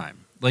of all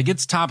time. Like,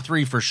 it's top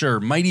 3 for sure,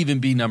 might even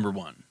be number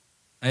 1.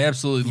 I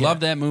absolutely love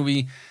that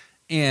movie.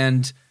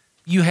 And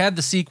you had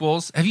the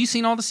sequels. Have you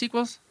seen all the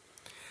sequels?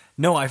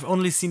 No, I've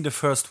only seen the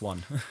first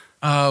one.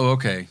 Oh,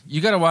 okay. You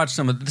got to watch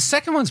some of the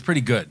second one's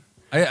pretty good.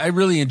 I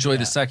really enjoyed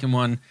the second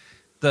one.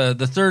 The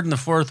third and the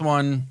fourth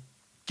one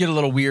get a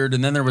little weird.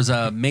 And then there was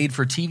a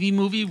made-for-TV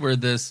movie where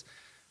this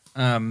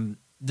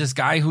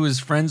guy who is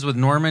friends with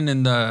Norman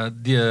in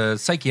the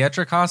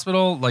psychiatric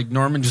hospital, like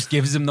Norman just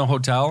gives him the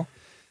hotel.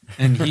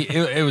 And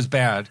it was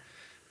bad,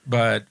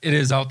 but it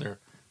is out there.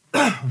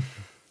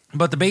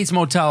 But the Bates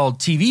Motel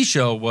TV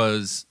show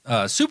was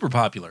super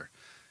popular.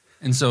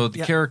 And so the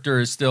character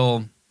is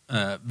still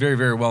very,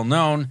 very well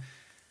known.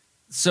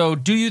 So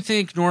do you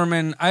think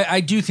Norman,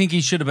 I do think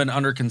he should have been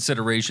under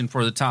consideration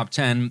for the top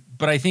 10,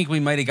 but I think we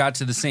might have got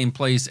to the same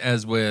place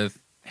as with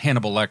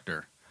Hannibal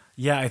Lecter.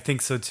 Yeah, I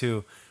think so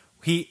too.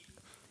 He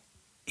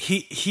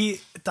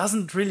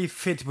doesn't really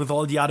fit with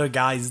all the other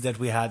guys that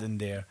we had in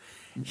there.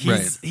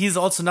 He's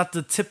also not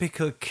the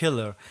typical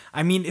killer.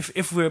 I mean,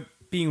 if we're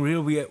being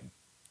real,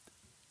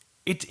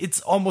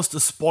 it's almost a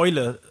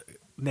spoiler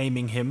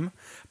naming him,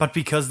 but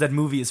because that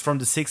movie is from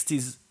the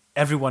 60s,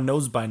 everyone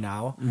knows by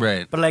now.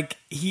 Right. But like,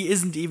 he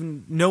isn't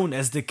even known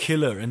as the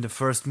killer in the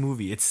first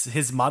movie. It's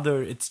his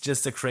mother. It's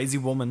just a crazy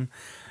woman.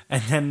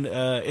 And then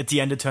at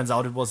the end, it turns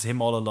out it was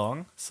him all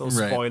along. So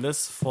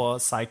spoilers for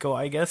Psycho,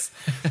 I guess.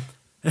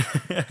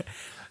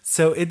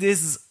 So it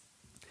is...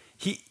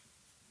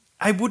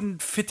 I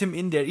wouldn't fit him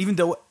in there, even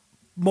though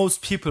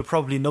most people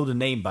probably know the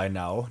name by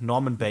now.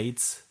 Norman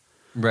Bates.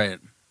 Right.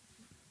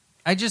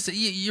 I just...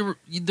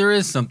 there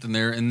is something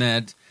there in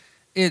that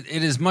it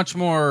is much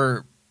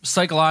more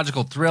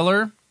psychological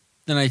thriller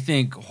than I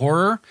think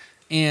horror.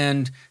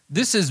 And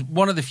this is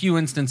one of the few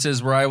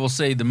instances where I will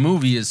say the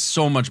movie is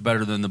so much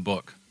better than the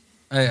book.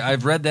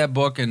 I've read that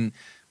book, and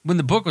when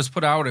the book was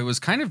put out, it was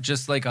kind of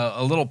just like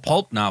a little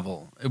pulp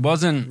novel. It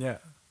wasn't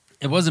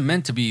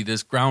meant to be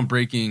this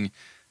groundbreaking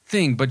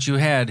thing, but you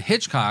had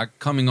Hitchcock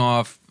coming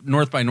off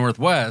North by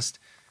Northwest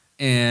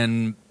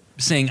and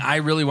saying, I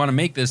really want to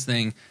make this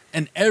thing,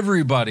 and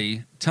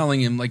everybody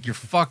telling him, like, you're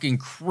fucking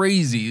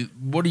crazy.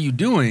 What are you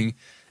doing?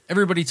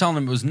 Everybody telling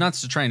him it was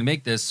nuts to try and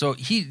make this. So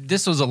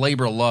this was a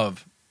labor of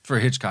love for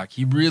Hitchcock.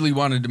 He really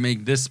wanted to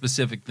make this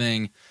specific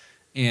thing,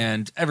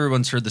 and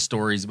everyone's heard the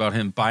stories about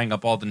him buying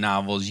up all the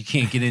novels. You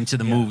can't get into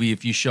the movie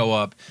if you show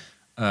up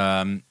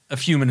a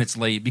few minutes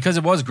late, because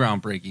it was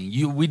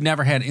groundbreaking. We'd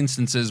never had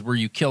instances where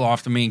you kill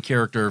off the main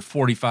character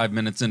 45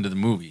 minutes into the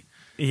movie.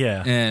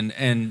 Yeah.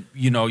 And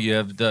you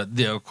have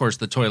the of course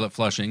the toilet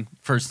flushing.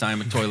 First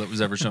time a toilet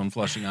was ever shown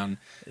flushing on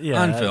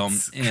film.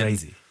 And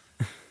crazy.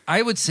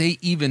 I would say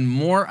even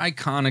more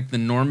iconic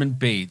than Norman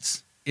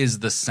Bates is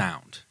the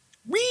sound.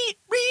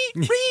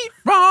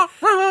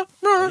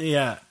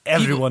 Yeah,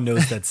 everyone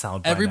knows that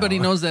sound. Everybody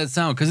knows that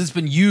sound because it's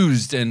been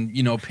used and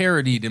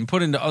parodied and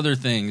put into other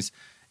things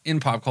in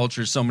pop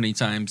culture so many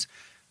times.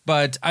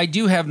 But I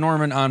do have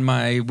Norman on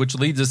which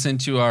leads us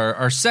into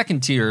our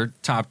second tier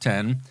top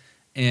 10,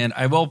 and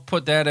I will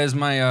put that as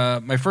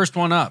my first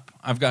one up.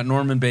 I've got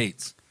Norman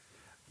Bates.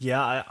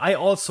 Yeah, I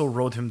also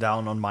wrote him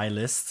down on my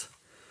list.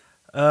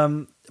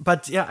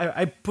 But yeah,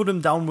 I put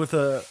him down with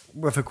a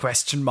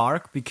question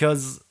mark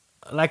because,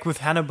 like with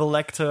Hannibal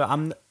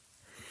Lecter,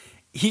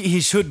 he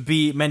should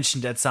be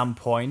mentioned at some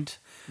point.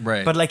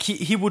 Right. But like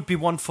he would be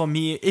one for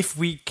me if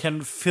we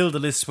can fill the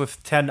list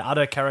with 10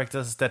 other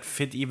characters that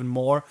fit even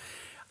more.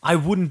 I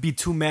wouldn't be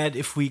too mad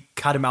if we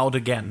cut him out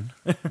again.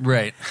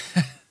 Right.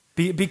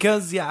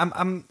 Because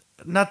I'm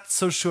not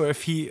so sure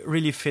if he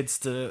really fits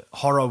the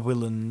horror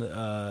villain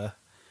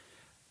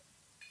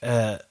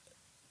kind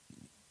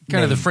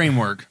of the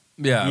framework.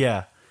 Yeah.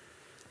 Yeah.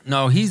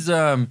 No, he is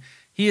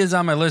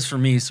on my list for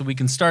me, so we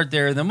can start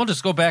there. Then we'll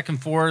just go back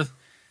and forth.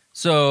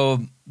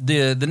 So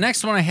the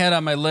next one I had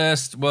on my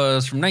list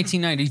was from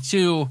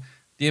 1992,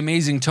 The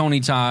Amazing Tony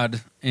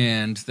Todd,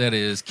 and that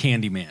is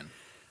Candyman.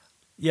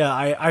 Yeah,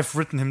 I've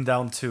written him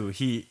down too.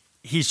 He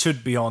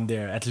should be on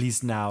there at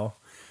least now.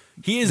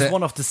 He is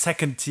one of the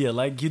second tier.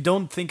 Like, you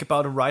don't think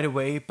about him right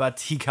away,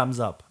 but he comes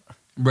up.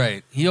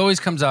 Right. He always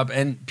comes up,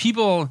 and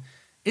people.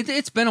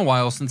 It's been a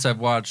while since I've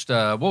watched.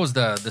 What was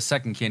the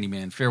second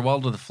Candyman?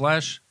 Farewell to the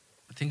Flesh,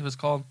 I think it was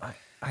called.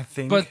 I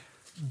think.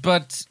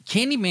 But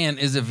Candyman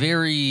is a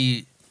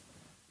very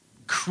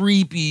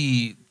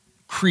creepy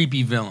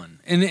villain,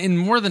 and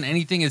more than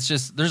anything, it's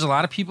just there's a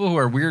lot of people who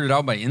are weirded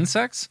out by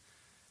insects,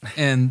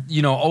 and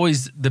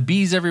always the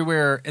bees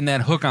everywhere and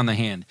that hook on the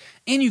hand.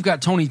 And you've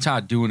got Tony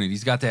Todd doing it.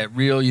 He's got that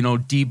real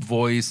deep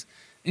voice.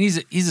 And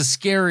he's a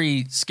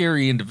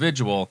scary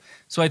individual.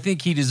 So I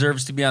think he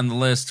deserves to be on the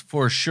list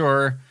for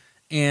sure.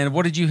 And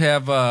what did you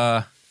have?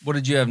 What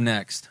did you have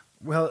next?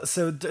 Well,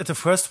 so the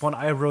first one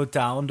I wrote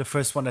down, the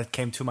first one that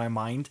came to my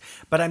mind,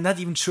 but I'm not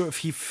even sure if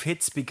he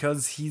fits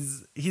because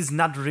he's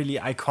not really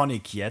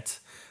iconic yet.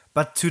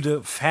 But to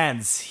the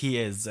fans, he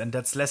is, and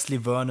that's Leslie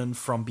Vernon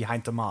from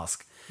Behind the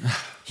Mask.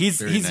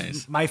 He's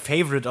nice. My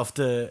favorite of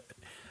the.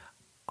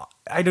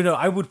 I don't know.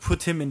 I would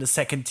put him in the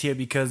second tier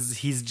because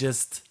he's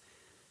just.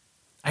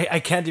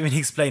 I can't even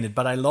explain it,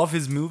 but I love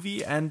his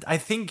movie, and I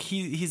think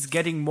he's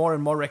getting more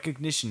and more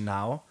recognition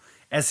now,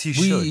 as he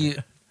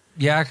should.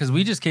 Yeah, because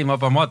we just came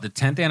up on the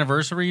 10th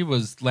anniversary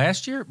was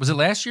last year? Was it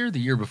last year or the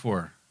year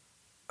before?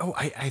 Oh,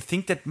 I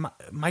think that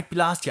might be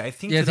last year. I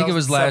think it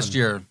was last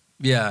year.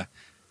 Yeah.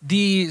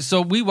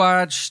 So we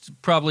watched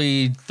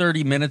probably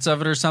 30 minutes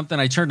of it or something.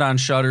 I turned on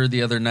Shudder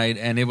the other night,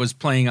 and it was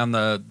playing on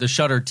the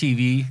Shudder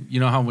TV. You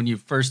know how when you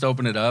first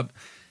open it up?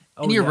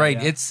 And you're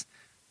right. Yeah.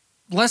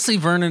 Leslie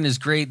Vernon is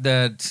great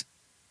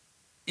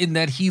in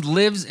that he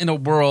lives in a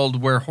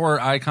world where horror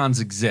icons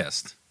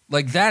exist.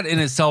 Like, that in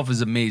itself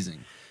is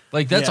amazing.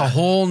 Like, that's a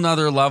whole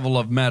nother level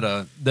of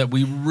meta that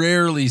we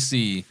rarely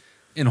see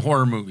in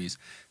horror movies.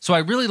 So I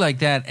really like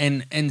that.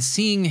 And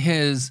seeing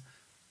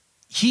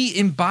he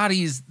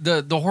embodies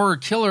the horror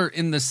killer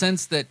in the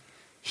sense that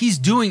he's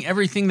doing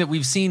everything that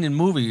we've seen in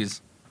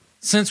movies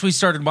since we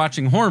started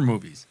watching horror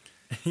movies.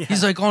 Yeah.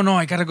 He's like, oh no,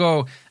 I gotta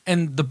go.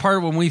 And the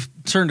part when we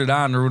turned it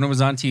on or when it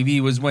was on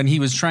TV was when he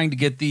was trying to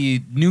get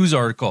the news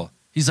article.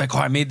 He's like, oh,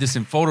 I made this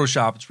in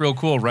Photoshop. It's real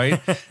cool, right?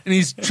 And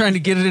he's trying to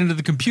get it into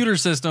the computer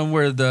system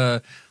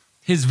where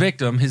his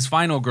victim, his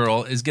final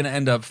girl, is going to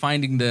end up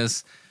finding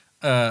this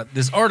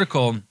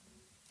article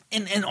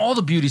and all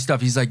the beauty stuff.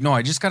 He's like, no,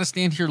 I just got to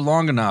stand here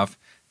long enough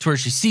to where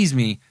she sees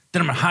me.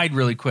 Then I'm going to hide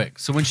really quick.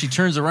 So when she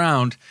turns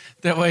around,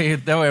 that way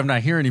I'm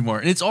not here anymore.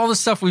 And it's all the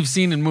stuff we've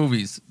seen in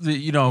movies.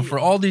 For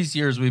all these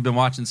years, we've been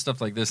watching stuff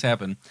like this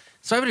happen.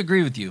 So I would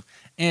agree with you.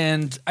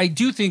 And I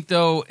do think,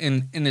 though,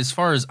 in as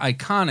far as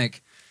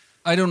iconic,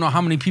 I don't know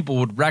how many people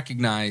would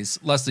recognize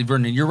Leslie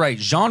Vernon. You're right.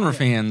 Genre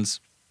fans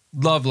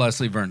love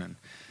Leslie Vernon.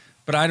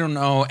 But I don't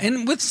know.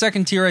 And with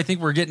second tier, I think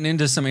we're getting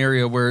into some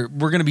area where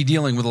we're going to be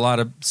dealing with a lot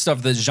of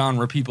stuff that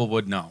genre people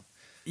would know.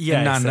 Yeah,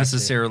 and not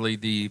necessarily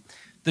the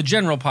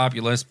general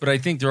populace, but I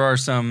think there are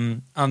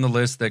some on the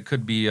list that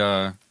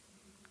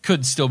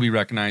could still be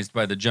recognized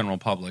by the general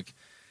public.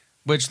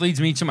 Which leads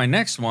me to my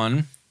next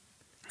one,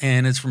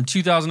 and it's from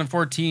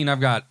 2014. I've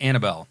got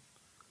Annabelle.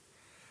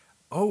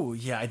 Oh,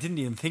 yeah, I didn't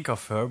even think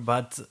of her,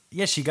 but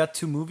yeah, she got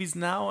 2 movies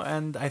now,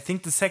 and I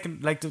think the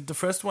second, like the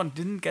first one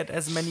didn't get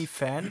as many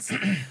fans,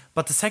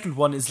 but the second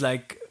one is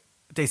like,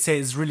 they say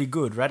is really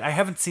good, right? I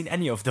haven't seen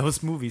any of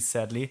those movies,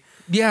 sadly.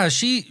 Yeah,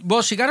 she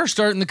got her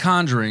start in The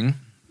Conjuring,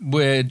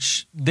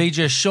 which they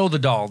just show the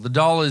doll. The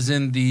doll is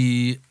in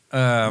the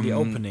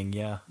opening,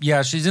 yeah.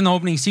 Yeah, she's in the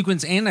opening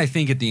sequence, and I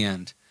think at the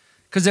end.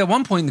 Because at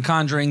one point in The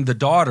Conjuring, the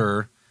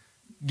daughter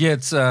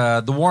gets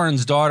the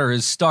Warren's daughter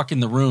is stuck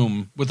in the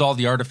room with all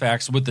the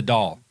artifacts with the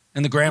doll,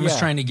 and the grandma's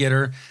trying to get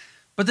her.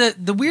 But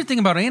the weird thing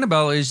about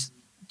Annabelle is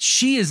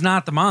she is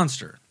not the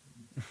monster.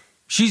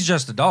 She's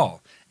just a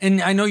doll.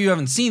 And I know you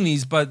haven't seen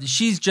these, but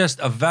she's just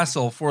a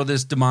vessel for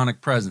this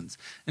demonic presence.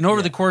 And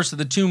over the course of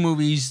the 2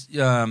 movies,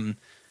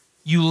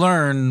 you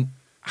learn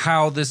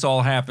how this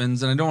all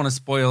happens. And I don't want to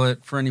spoil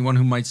it for anyone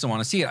who might still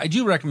want to see it. I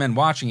do recommend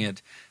watching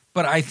it,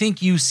 but I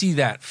think you see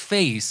that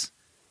face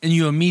and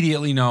you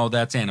immediately know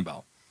that's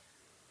Annabelle.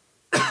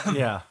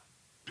 Yeah.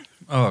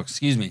 Oh,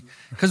 excuse me.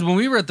 Because when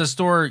we were at the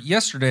store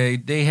yesterday,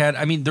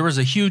 there was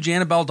a huge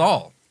Annabelle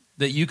doll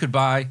that you could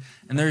buy.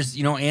 And there's,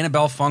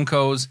 Annabelle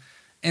Funkos.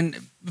 And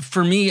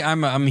for me,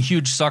 I'm a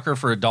huge sucker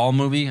for a doll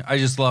movie. I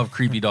just love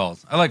creepy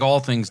dolls. I like all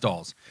things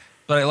dolls.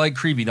 But I like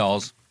creepy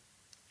dolls.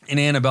 And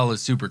Annabelle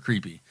is super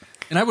creepy.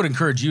 And I would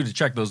encourage you to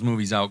check those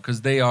movies out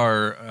because they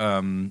are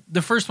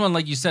the first one,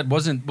 like you said,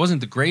 wasn't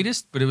the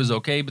greatest, but it was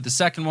okay. But the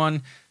second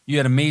one, you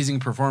had amazing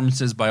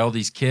performances by all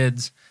these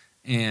kids,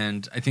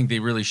 and I think they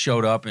really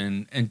showed up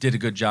and did a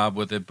good job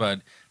with it.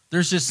 But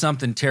there's just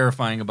something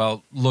terrifying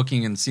about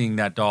looking and seeing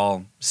that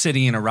doll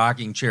sitting in a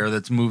rocking chair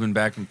that's moving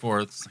back and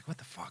forth. It's like, what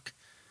the fuck?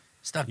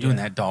 Stop doing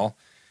that, doll.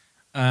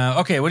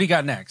 Okay, what do you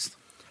got next?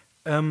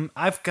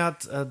 I've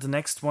got the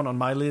next one on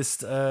my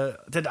list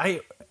that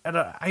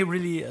I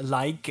really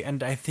like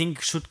and I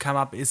think should come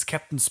up is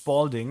Captain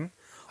Spaulding.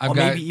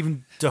 Maybe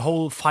even the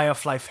whole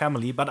Firefly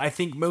family, but I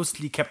think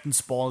mostly Captain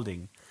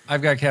Spaulding.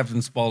 I've got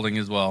Captain Spaulding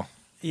as well.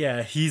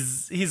 Yeah,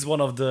 he's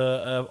one of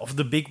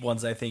the big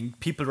ones. I think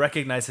people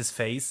recognize his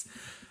face.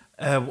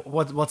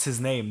 What's his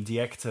name?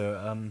 The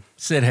actor,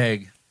 Sid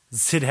Haig.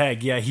 Sid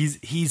Haig. Yeah,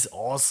 he's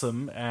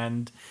awesome,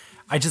 and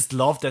I just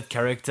love that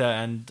character.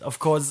 And of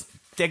course,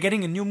 they're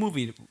getting a new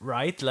movie,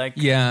 right? Like,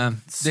 Yeah,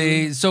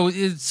 so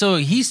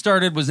he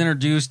was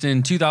introduced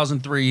in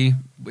 2003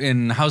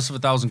 in House of a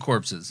Thousand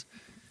Corpses,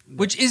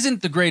 which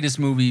isn't the greatest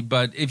movie,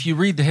 but if you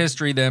read the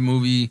history of that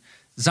movie,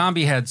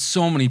 Zombie had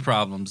so many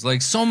problems.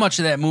 Like, so much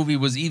of that movie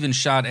was even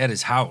shot at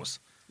his house.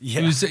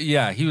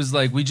 Yeah, He was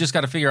like, we just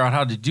got to figure out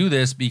how to do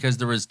this because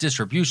there was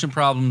distribution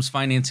problems,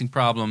 financing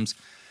problems.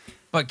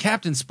 But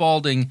Captain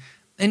Spaulding,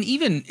 and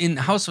even in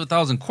House of a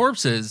Thousand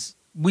Corpses,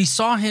 we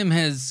saw him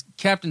as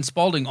Captain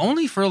Spaulding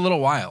only for a little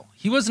while.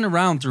 He wasn't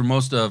around through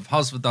most of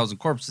House of a Thousand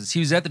Corpses.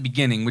 He was at the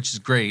beginning, which is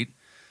great,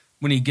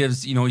 when he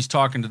gives, he's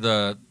talking to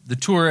the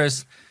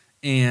tourists,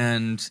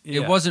 and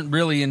it wasn't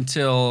really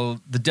until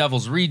The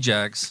Devil's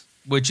Rejects,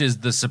 which is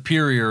the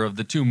superior of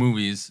the two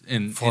movies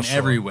in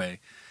every way.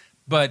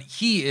 But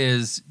he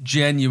is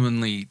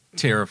genuinely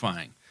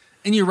terrifying.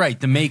 And you're right,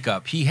 the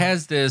makeup. He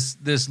has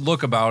this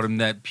look about him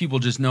that people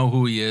just know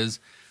who he is.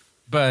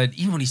 But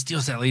even when he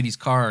steals that lady's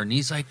car and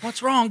he's like,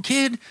 "What's wrong,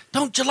 kid?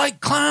 Don't you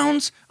like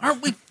clowns?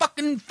 Aren't we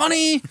fucking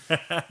funny?"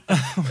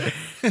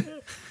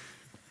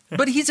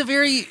 But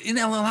in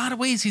a lot of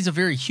ways, he's a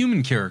very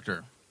human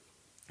character,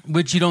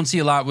 which you don't see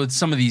a lot with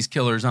some of these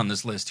killers on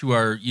this list who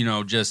are,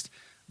 just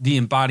the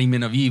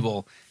embodiment of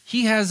evil.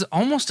 He has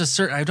almost a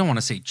certain, I don't want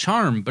to say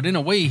charm, but in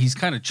a way, he's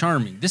kind of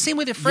charming. The same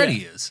way that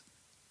Freddy is.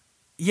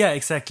 Yeah,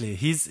 exactly.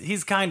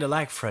 He's kind of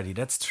like Freddy.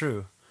 That's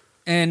true.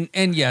 And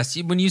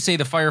yes, when you say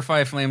the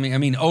Firefly family, I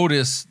mean,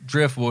 Otis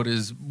Driftwood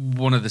is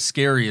one of the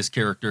scariest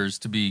characters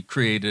to be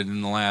created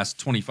in the last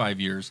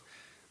 25 years.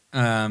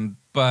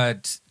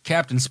 But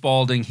Captain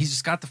Spaulding, he's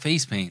just got the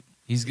face paint.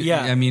 He's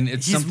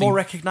more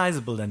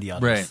recognizable than the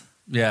others. Right.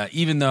 Yeah.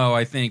 Even though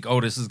I think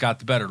Otis has got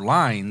the better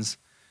lines,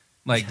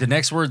 like the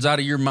next words out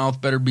of your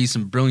mouth better be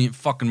some brilliant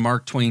fucking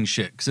Mark Twain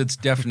shit, because it's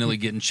definitely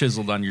getting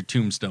chiseled on your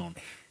tombstone.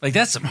 Like,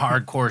 that's some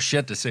hardcore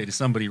shit to say to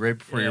somebody right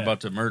before you're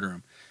about to murder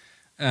him.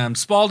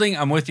 Spaulding,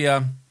 I'm with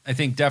you. I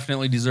think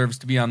definitely deserves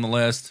to be on the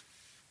list.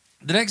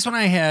 The next one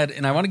I had,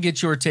 and I want to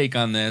get your take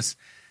on this.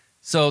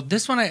 So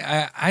this one,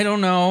 I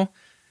don't know.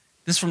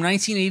 This is from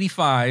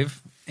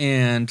 1985,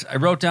 and I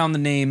wrote down the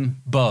name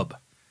Bub.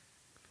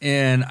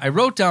 And I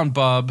wrote down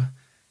Bub.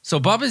 So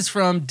Bub is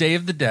from Day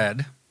of the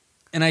Dead,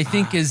 and I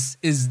think is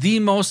the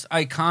most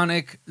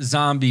iconic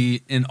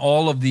zombie in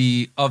all of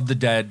the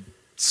Dead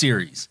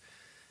series.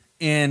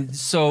 And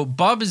so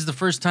Bub is the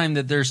first time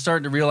that they're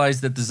starting to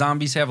realize that the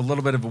zombies have a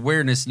little bit of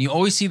awareness. And you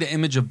always see the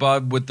image of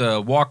Bub with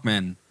the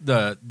Walkman,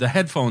 the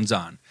headphones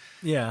on.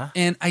 Yeah.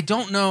 And I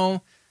don't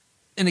know.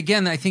 And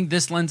again, I think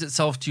this lends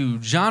itself to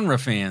genre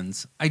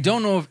fans. I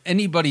don't know if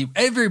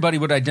everybody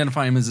would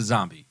identify him as a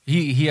zombie.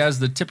 He has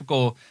the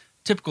typical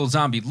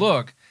zombie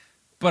look.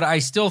 But I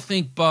still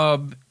think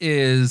Bub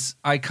is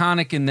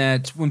iconic in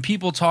that when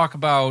people talk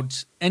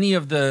about any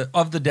of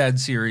the Dead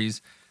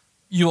series,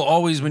 you'll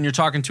always, when you're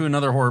talking to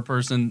another horror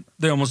person,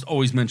 they almost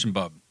always mention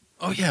Bub.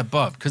 Oh, yeah,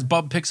 Bub, because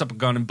Bub picks up a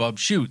gun and Bub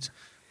shoots,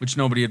 which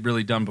nobody had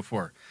really done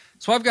before.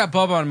 So I've got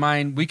Bub on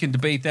mine. We can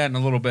debate that in a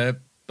little bit,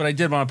 but I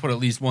did want to put at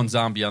least one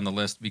zombie on the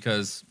list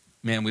because,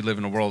 man, we live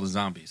in a world of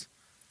zombies.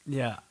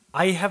 Yeah,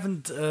 I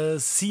haven't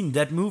seen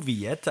that movie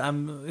yet.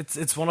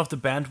 It's one of the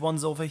banned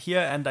ones over here,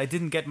 and I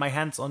didn't get my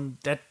hands on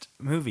that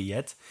movie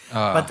yet.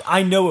 But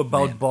I know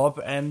about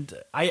Bob, and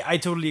I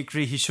totally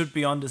agree. He should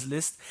be on this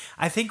list.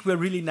 I think we're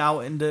really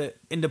now in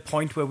the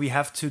point where we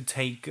have to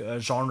take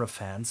genre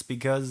fans,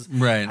 because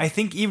I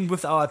think even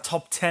with our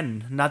top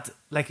 10, not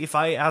like if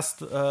I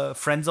asked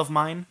friends of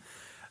mine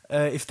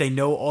if they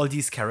know all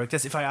these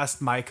characters, if I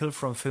asked Michael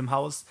from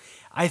Filmhouse,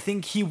 I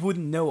think he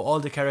wouldn't know all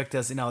the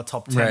characters in our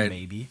top 10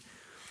 maybe.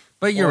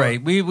 But you're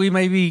right. We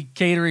may be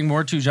catering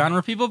more to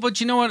genre people, but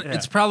you know what? Yeah.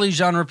 It's probably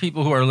genre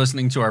people who are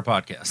listening to our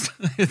podcast.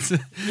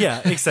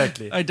 Yeah,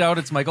 exactly. I doubt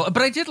it's Michael.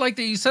 But I did like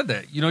that you said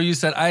that. You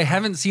said, I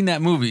haven't seen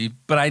that movie,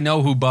 but I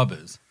know who Bub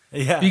is.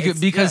 Yeah.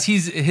 Because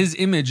his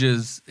image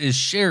is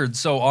shared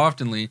so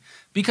oftenly,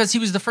 because he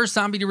was the first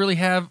zombie to really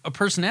have a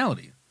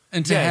personality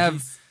and to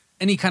have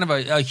any kind of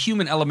a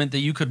human element that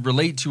you could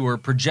relate to or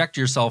project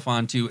yourself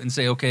onto and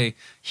say, okay,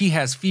 he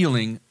has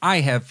feeling,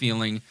 I have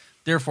feeling,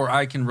 therefore,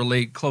 I can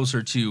relate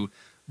closer to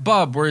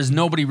Bub, whereas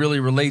nobody really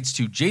relates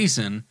to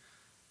Jason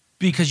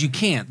because you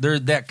can't.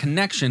 That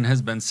connection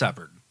has been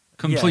severed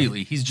completely.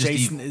 Yeah, he's just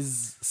Jason evil.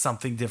 Is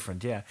something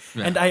different, yeah.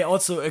 And I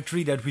also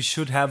agree that we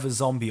should have a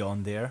zombie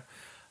on there.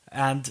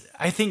 And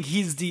I think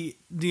he's the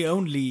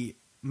only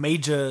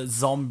major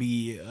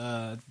zombie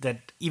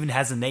that even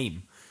has a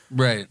name.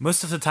 Right.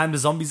 Most of the time, the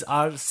zombies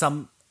are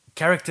some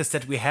characters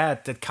that we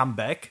had that come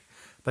back,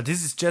 but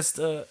this is just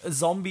a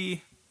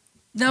zombie.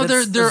 Now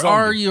there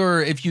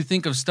are if you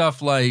think of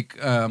stuff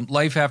like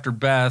Life After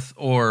Beth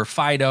or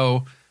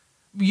Fido,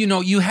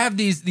 you have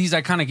these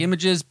iconic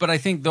images, but I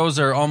think those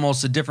are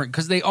almost a different,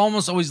 because they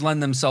almost always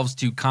lend themselves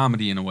to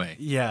comedy in a way.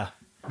 Yeah.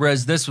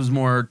 Whereas this was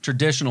more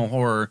traditional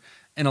horror,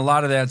 and a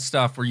lot of that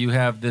stuff where you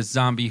have this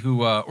zombie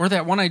who, or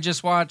that one I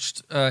just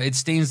watched, It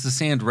Stains the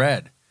Sand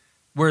Red,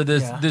 where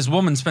this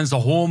woman spends the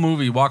whole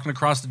movie walking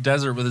across the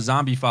desert with a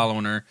zombie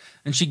following her,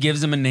 and she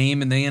gives him a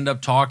name, and they end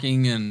up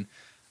talking, and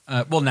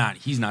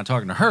he's not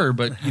talking to her,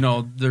 but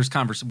there's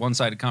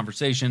one-sided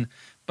conversation.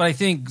 But I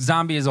think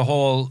zombie as a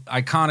whole,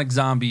 iconic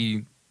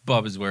zombie,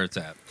 Bub is where it's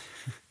at.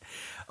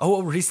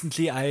 Oh,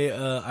 recently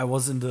I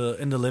was in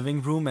the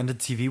living room and the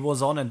TV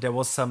was on and there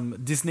was some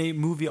Disney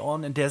movie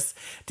on and there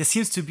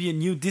seems to be a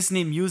new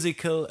Disney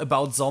musical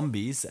about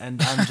zombies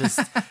and I'm just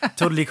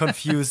totally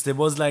confused. There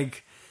was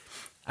like,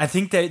 I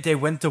think they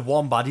went the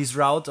Warm Bodies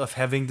route of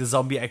having the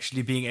zombie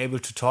actually being able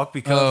to talk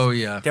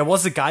because there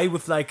was a guy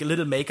with like a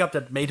little makeup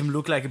that made him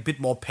look like a bit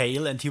more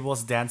pale and he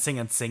was dancing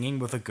and singing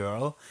with a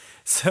girl.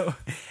 So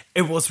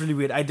it was really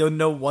weird. I don't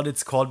know what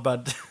it's called,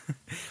 but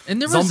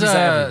and zombies are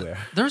everywhere.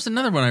 There was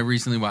another one I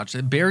recently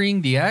watched,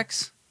 Burying the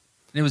X.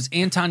 And it was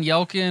Anton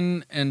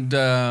Yelchin and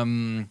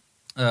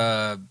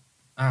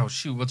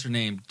what's her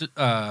name?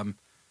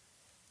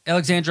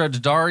 Alexandra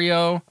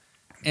Daddario.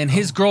 And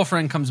his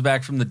girlfriend comes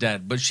back from the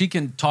dead, but she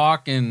can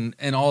talk and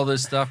all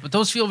this stuff. But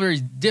those feel very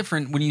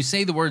different. When you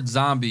say the word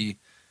zombie,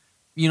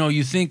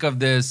 you think of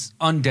this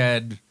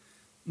undead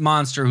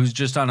monster who's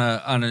just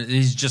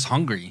he's just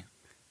hungry.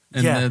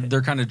 And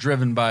they're kind of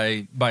driven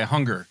by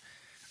hunger.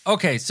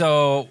 Okay,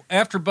 so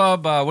after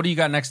Bub, what do you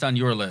got next on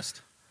your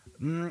list?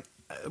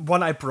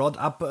 One I brought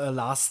up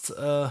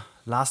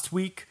last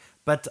week,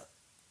 but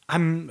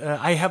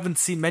I haven't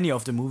seen many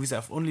of the movies.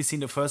 I've only seen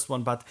the first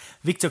one, but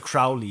Victor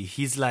Crowley,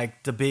 he's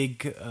like the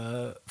big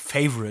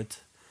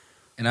favorite.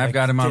 And I've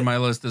got him on my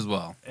list as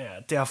well.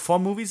 There are 4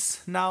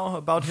 movies now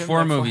about him.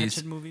 4 movies.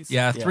 4 Hatchet movies.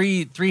 Yeah,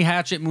 three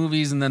Hatchet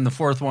movies, and then the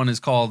 4th one is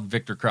called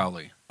Victor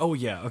Crowley. Oh,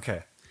 yeah,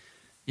 okay.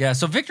 Yeah,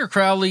 so Victor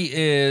Crowley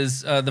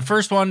is the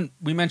first one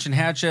we mentioned.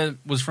 Hatchet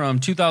was from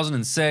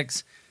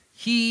 2006.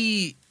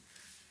 He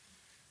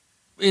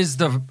is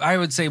I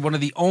would say one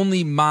of the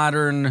only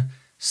modern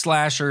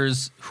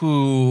slashers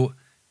who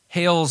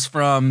hails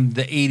from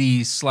the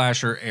 80s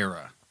slasher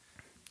era,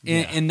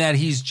 in that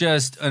he's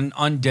just an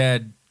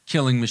undead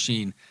killing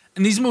machine.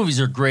 And these movies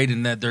are great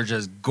in that they're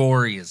just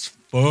gory as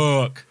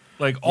fuck,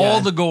 like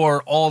all the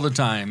gore all the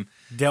time.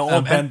 They're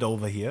all bent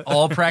over here,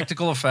 all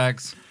practical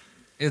effects.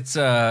 It's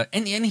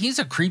and he's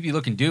a creepy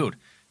looking dude.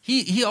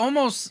 He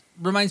almost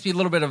reminds me a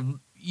little bit of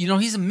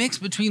he's a mix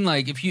between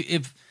like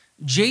if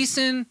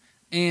Jason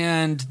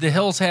and The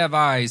Hills Have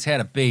Eyes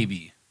had a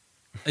baby,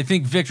 I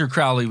think Victor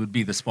Crowley would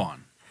be the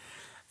spawn.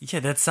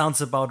 Yeah, that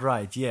sounds about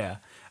right. Yeah,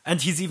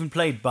 and he's even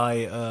played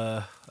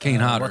by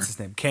Kane Hodder. What's his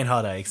name? Kane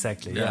Hodder,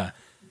 exactly. Yeah.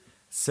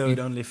 So it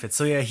only fits.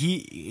 So yeah,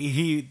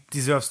 he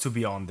deserves to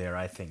be on there,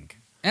 I think.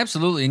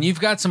 Absolutely, and you've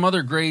got some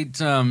other great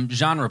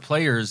genre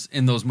players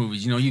in those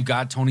movies. You've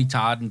got Tony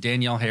Todd and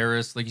Danielle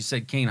Harris, like you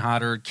said, Kane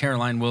Hodder,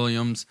 Caroline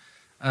Williams.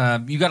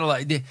 You got a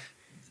lot.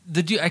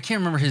 The dude, I can't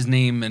remember his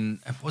name, and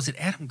was it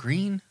Adam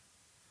Green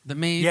that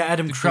made? Yeah,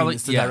 Adam Green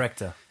is the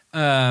director.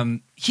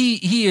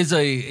 He is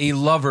a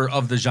lover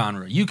of the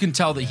genre. You can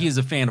tell that he is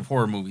a fan of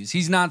horror movies.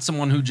 He's not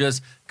someone who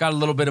just got a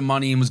little bit of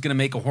money and was going to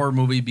make a horror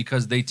movie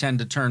because they tend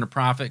to turn a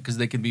profit because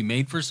they can be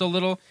made for so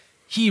little.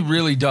 He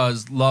really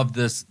does love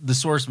the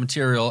source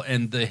material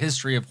and the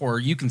history of horror.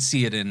 You can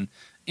see it in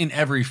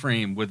every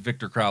frame with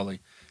Victor Crowley.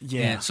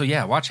 Yeah. And so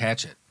watch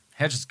Hatchet.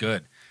 Hatchet's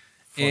good.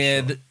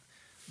 Sure.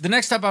 The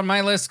next up on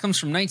my list comes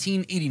from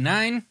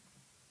 1989.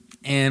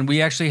 And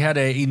we actually had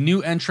a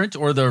new entrant,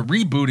 or the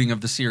rebooting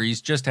of the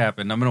series just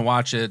happened. I'm going to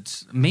watch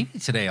it. Maybe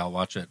today I'll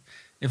watch it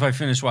if I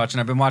finish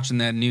watching. I've been watching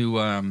that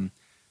new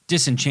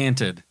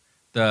Disenchanted,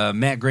 the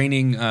Matt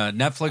Groening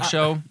Netflix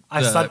show.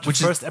 I started the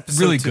first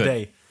episode really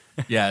today.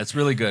 Good. Yeah, it's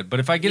really good. But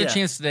if I get a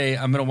chance today,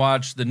 I'm going to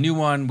watch the new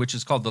one, which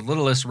is called The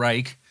Littlest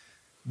Reich.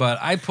 But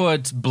I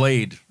put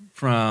Blade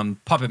from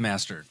Puppet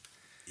Master.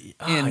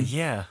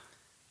 Yeah.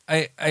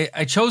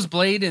 I chose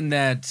Blade in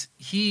that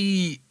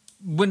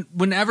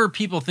whenever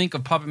people think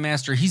of Puppet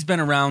Master, he's been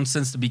around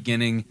since the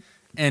beginning,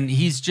 and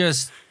he's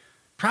just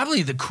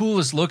probably the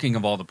coolest looking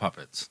of all the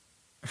puppets.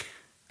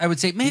 I would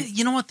say, man,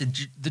 you know what?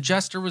 The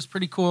Jester was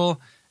pretty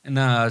cool, and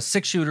the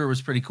Six Shooter was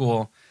pretty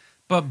cool.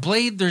 But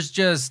Blade,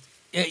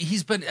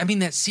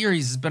 that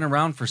series has been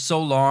around for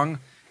so long,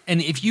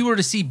 and if you were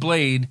to see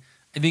Blade,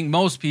 I think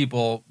most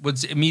people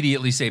would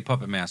immediately say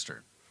Puppet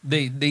Master.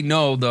 They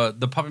know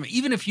the puppet,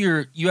 even if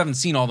you haven't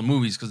seen all the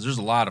movies, because there's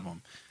a lot of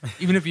them.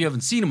 Even if you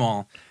haven't seen them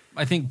all,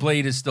 I think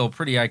Blade is still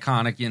pretty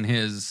iconic in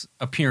his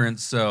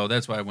appearance, so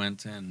that's why I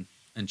went and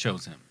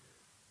chose him.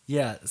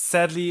 Yeah,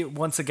 sadly,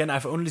 once again,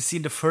 I've only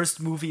seen the first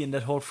movie in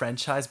that whole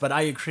franchise, but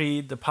I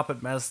agree, the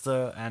Puppet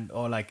Master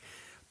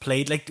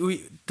Blade,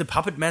 the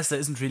Puppet Master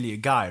isn't really a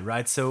guy,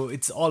 right? So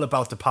it's all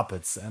about the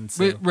puppets. And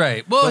so,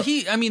 right. Well,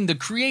 the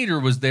creator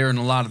was there in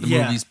a lot of the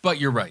movies,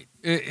 but you're right.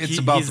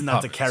 He's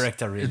not the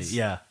character, really.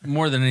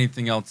 More than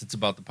anything else, it's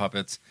about the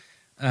puppets.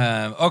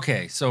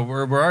 Okay, so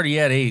we're already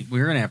at 8.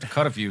 We're gonna have to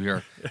cut a few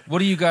here. What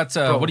do you got?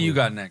 What do you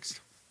got next?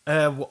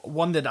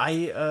 One that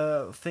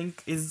I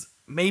think is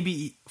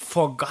maybe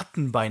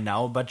forgotten by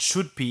now, but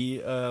should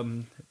be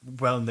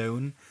well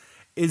known,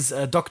 is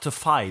Dr.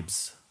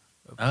 Phibes,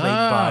 played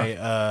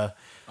by.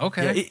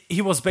 Okay. Yeah,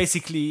 he was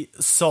basically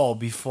Saw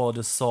before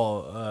the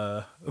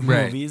Saw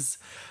Right. movies.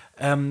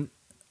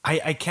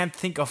 I can't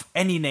think of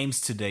any names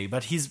today,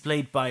 but he's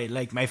played by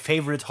like my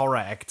favorite horror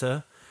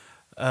actor,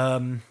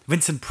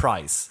 Vincent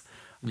Price.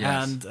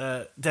 Yes. And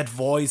that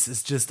voice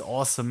is just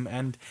awesome.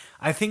 And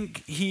I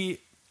think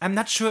I'm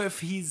not sure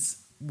if he's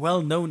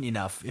well known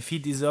enough, if he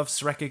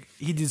deserves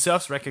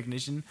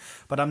recognition,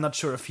 but I'm not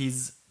sure if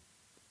he's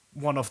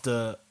one of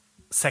the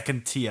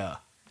second tier.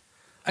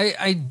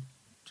 I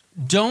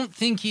don't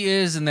think he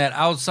is, in that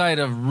outside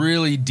of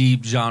really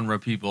deep genre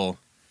people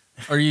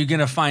are you going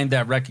to find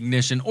that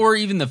recognition or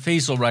even the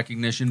facial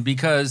recognition,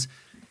 because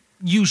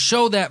you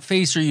show that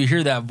face or you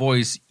hear that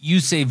voice, you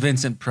say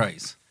Vincent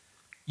Price.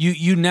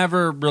 You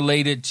never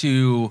relate it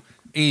to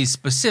a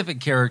specific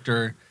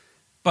character,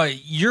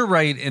 but you're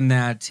right in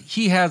that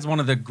he has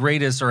one of the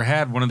greatest, or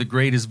had one of the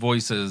greatest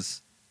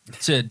voices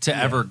to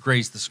ever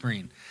grace the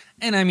screen.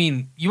 And I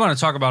mean, you want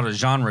to talk about a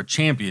genre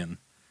champion.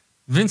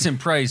 Vincent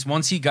Price,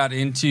 once he got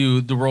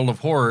into the world of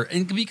horror,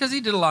 and because he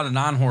did a lot of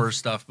non-horror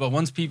stuff, but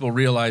once people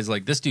realized,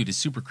 like, this dude is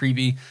super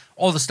creepy,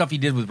 all the stuff he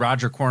did with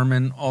Roger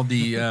Corman, all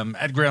the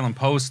Edgar Allan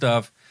Poe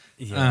stuff,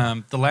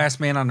 The Last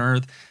Man on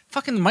Earth,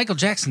 fucking the Michael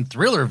Jackson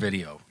Thriller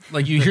video.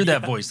 Like, you hear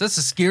that voice. That's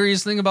the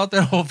scariest thing about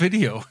that whole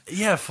video.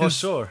 Yeah, for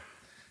sure.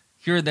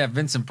 Hear that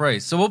Vincent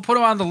Price. So we'll put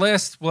him on the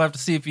list. We'll have to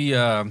see if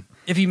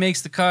he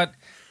makes the cut.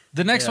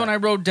 The next one I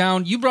wrote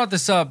down, you brought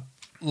this up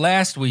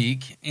last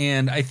week,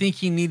 and I think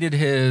he needed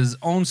his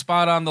own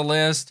spot on the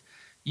list.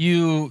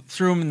 You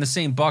threw him in the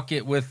same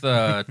bucket with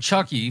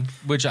Chucky,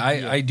 which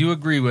I do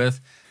agree with,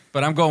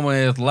 but I'm going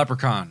with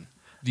Leprechaun,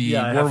 the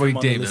I have Warwick him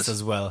on the Davis list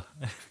as well.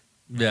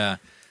 Yeah,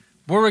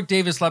 Warwick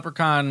Davis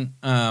Leprechaun.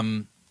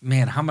 Man,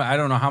 I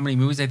don't know how many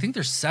movies. I think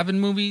there's seven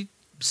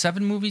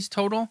movies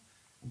total.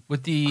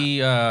 With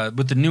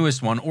the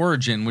newest one,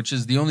 Origin, which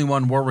is the only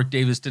one Warwick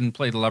Davis didn't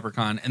play the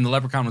Leprechaun, and the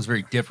Leprechaun was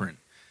very different.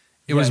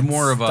 It was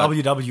more of a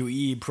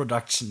WWE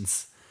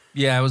Productions.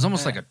 Yeah, it was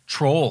almost like a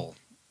troll,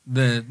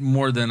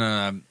 more than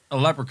a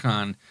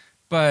leprechaun.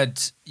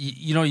 But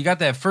you know, you got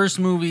that first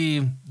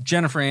movie,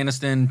 Jennifer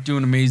Aniston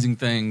doing amazing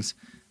things,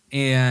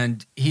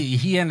 and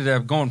he ended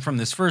up going from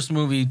this first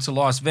movie to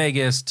Las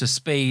Vegas to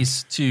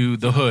space to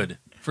the Hood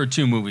for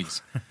 2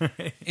 movies,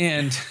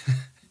 and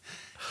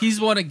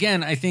he's one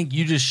again. I think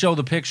you just show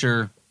the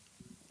picture,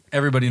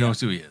 everybody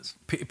knows who he is.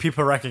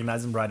 People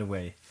recognize him right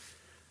away.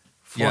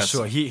 For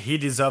sure, he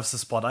deserves a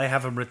spot. I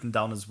have him written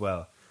down as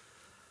well.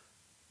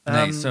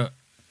 Nice.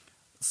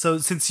 So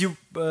since you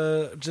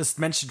just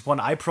mentioned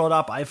one I brought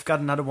up, I've got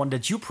another one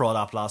that you brought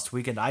up last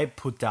week and I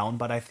put down,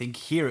 but I think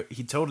here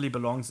he totally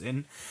belongs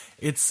in.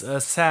 It's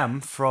Sam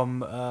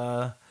from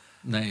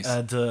nice.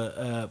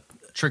 The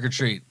Trick or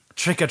Treat.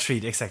 Trick or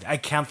Treat, exactly. I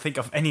can't think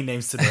of any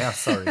names today. I'm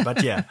sorry,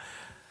 but yeah,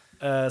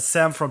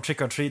 Sam from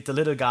Trick or Treat, the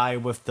little guy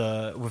with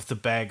the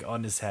bag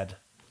on his head.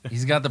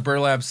 He's got the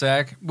burlap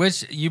sack,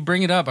 which you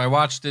bring it up. I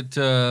watched it,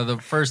 the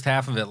first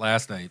half of it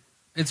last night.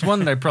 It's one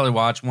that I probably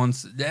watch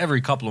once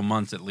every couple of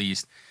months at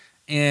least.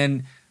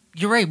 And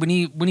you're right, when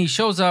he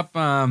shows up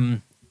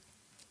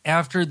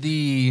after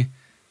the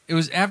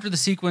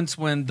sequence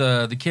when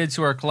the kids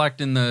who are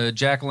collecting the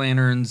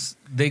jack-o'-lanterns,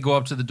 they go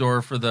up to the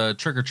door for the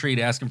trick or treat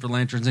asking for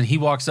lanterns, and he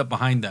walks up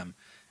behind them.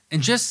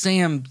 And just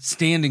Sam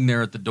standing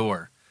there at the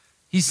door.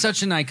 He's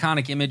such an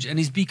iconic image, and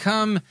he's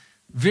become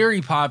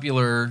very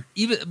popular.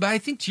 But I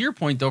think to your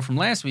point though from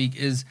last week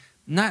is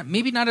not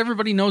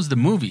everybody knows the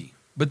movie,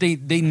 but they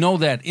know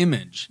that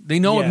image. They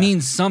know it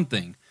means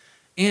something.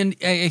 And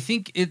I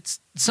think it's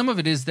some of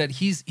it is that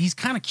he's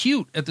kind of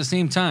cute at the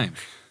same time.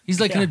 He's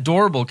like an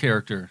adorable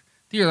character.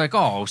 You're like,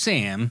 oh,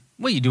 Sam,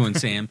 what are you doing,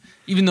 Sam?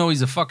 Even though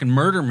he's a fucking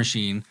murder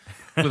machine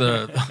with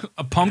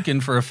a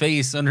pumpkin for a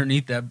face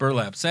underneath that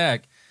burlap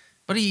sack.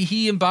 But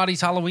he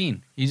embodies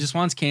Halloween. He just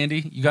wants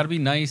candy. You got to be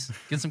nice.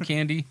 Get some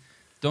candy.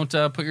 Don't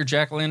put your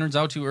jack-o'-lanterns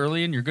out too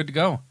early, and you're good to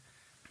go.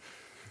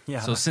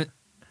 Yeah. So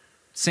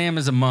Sam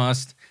is a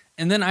must.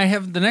 And then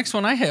the next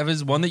one I have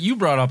is one that you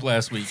brought up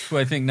last week, who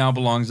I think now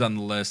belongs on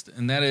the list,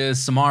 and that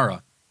is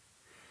Samara.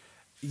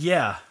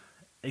 Yeah.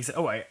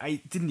 Oh,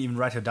 I didn't even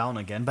write her down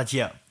again, but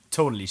yeah,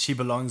 totally. She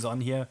belongs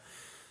on here.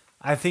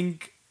 I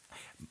think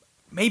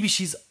maybe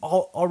she's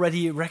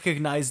already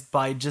recognized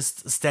by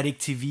just static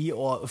TV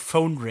or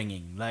phone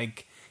ringing.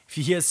 Like, if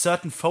you hear a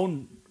certain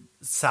phone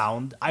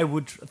sound, I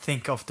would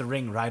think of The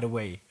Ring right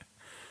away.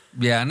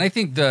 Yeah, and I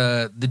think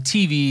the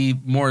TV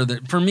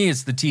for me,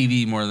 it's the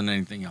TV more than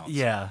anything else.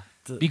 Yeah.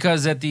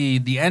 Because at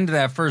the end of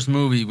that first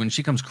movie, when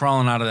she comes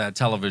crawling out of that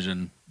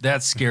television,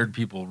 that scared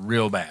people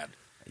real bad.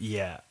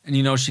 Yeah. And,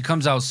 you know, she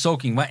comes out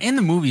soaking wet. And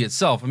the movie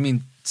itself, I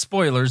mean,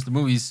 spoilers, the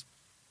movie's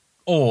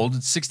old.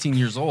 It's 16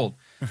 years old.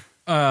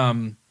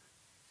 When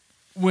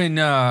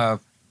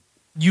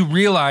you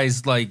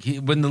realize, like,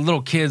 when the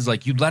little kid's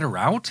like, you let her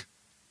out?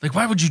 Like,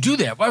 why would you do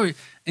that?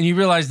 And you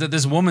realize that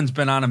this woman's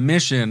been on a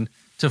mission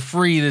to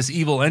free this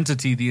evil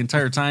entity the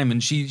entire time,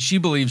 and she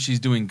believes she's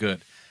doing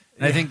good.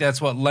 And I think that's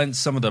what lent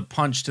some of the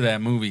punch to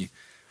that movie.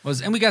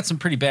 And we got some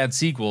pretty bad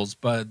sequels,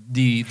 but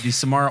the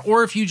Samara,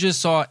 or if you just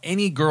saw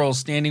any girl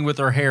standing with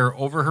her hair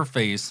over her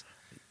face,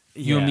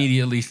 you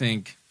immediately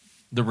think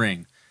The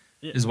Ring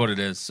is what it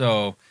is.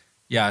 So,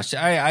 yeah,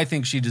 I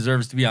think she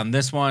deserves to be on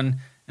this one.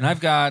 And I've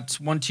got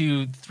 1,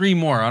 2, 3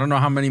 more. I don't know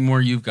how many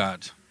more you've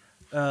got.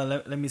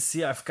 Let me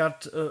see. I've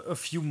got a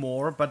few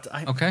more, but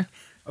Okay.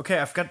 Okay,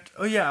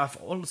 I've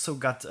also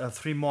got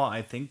 3 more,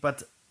 I think,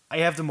 but I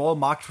have them all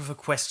marked with a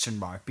question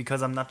mark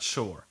because I'm not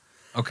sure.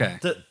 Okay.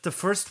 The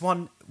first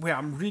one where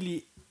I'm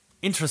really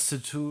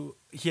interested to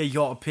hear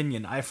your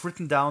opinion, I've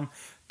written down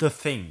The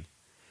Thing,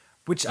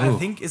 which I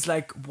think is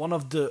like one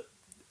of the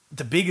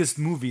biggest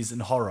movies in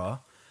horror.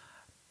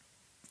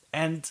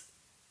 And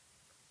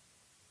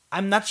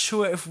I'm not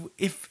sure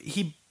if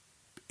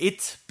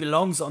it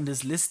belongs on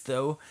this list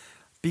though,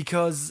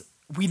 because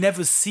we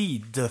never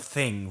see The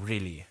Thing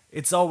really.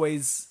 It's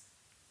always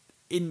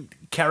in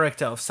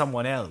character of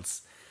someone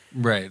else.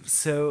 Right.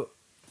 So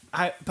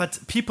but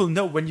people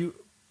know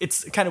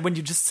it's kind of when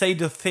you just say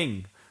The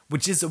Thing,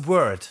 which is a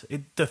word.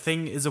 The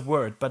Thing is a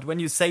word, but when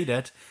you say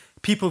that,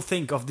 people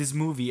think of this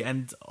movie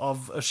and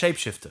of a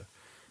shapeshifter.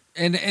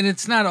 And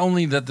it's not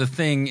only that The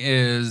Thing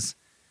is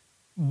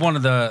one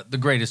of the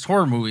greatest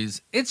horror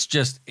movies, it's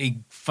just a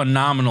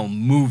phenomenal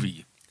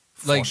movie.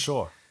 For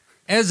sure.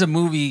 As a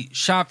movie,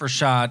 shot for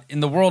shot, in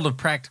the world of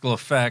practical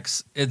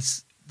effects,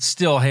 it's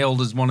still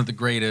hailed as one of the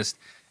greatest.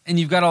 And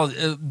you've got all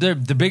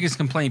the biggest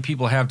complaint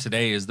people have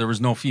today is there was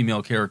no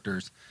female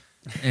characters.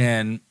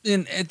 And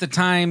at the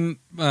time,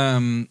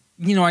 I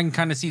can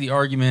kind of see the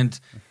argument,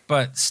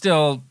 but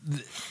still,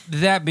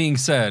 that being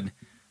said,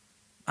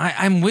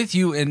 I'm with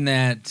you in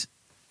that.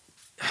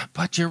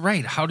 But you're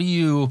right. How do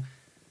you?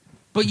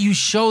 But you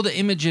show the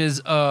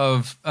images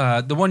of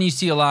the one you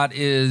see a lot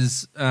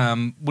is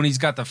when he's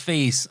got the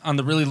face on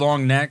the really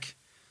long neck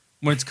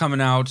when it's coming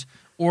out,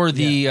 or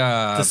the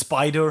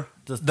spider,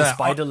 the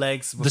spider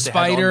legs, with the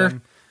spider, head on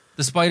them.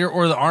 the spider,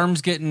 or the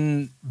arms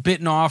getting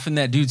bitten off in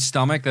that dude's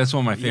stomach. That's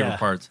one of my favorite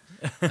parts.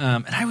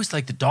 And I always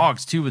like the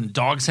dogs too. When the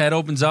dog's head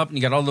opens up and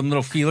you got all them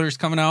little feelers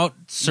coming out,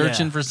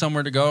 searching for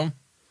somewhere to go.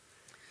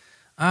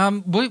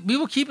 We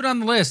will keep it on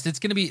the list.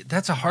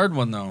 That's a hard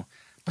one though.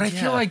 But I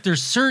feel like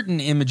there's certain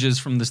images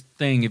from this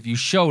thing, if you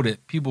showed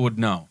it, people would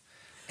know.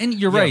 And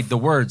you're right, the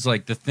words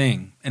like The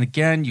Thing. And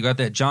again, you got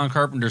that John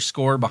Carpenter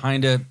score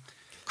behind it.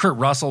 Kurt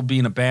Russell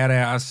being a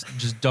badass,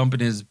 just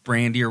dumping his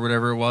brandy or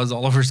whatever it was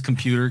all over his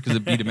computer because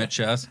it beat him at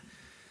chess.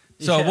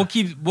 So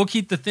we'll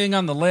keep The Thing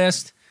on the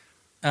list.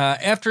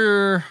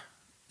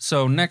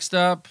 Next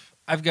up,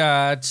 I've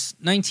got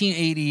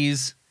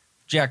 1980s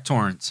Jack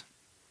Torrance.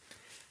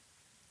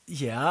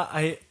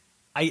 Yeah,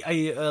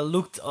 I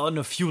looked on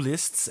a few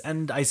lists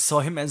and I saw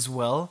him as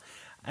well,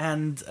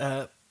 and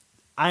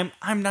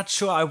I'm not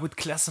sure I would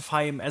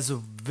classify him as a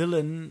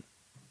villain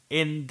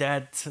in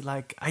that,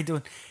 like,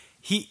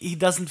 he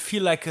doesn't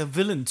feel like a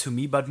villain to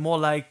me, but more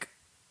like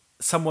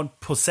someone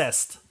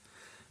possessed,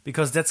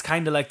 because that's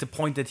kind of like the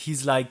point that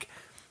he's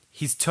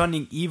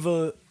turning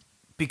evil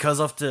because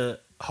of the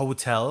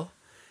hotel.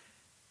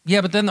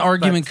 Yeah, but then the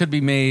argument could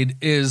be made,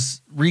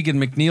 is Regan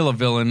McNeil a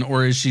villain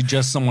or is she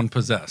just someone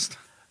possessed?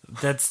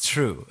 That's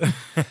true.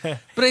 But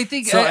I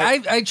think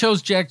I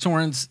chose Jack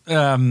Torrance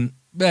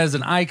as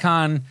an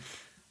icon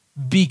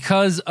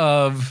because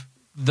of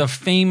the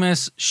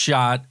famous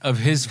shot of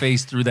his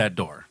face through that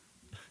door.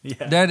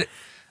 Yeah.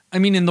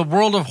 In the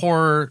world of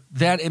horror,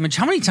 that image,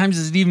 how many times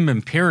has it even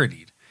been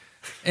parodied?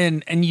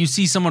 And you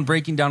see someone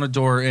breaking down a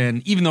door,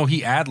 and even though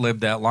he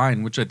ad-libbed that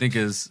line, which I think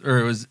it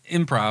was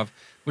improv,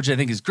 which I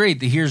think is great,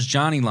 the "Here's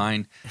Johnny"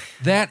 line,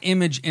 that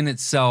image in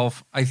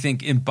itself, I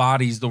think,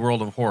 embodies the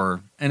world of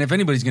horror. And if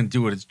anybody's going to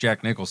do it, it's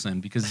Jack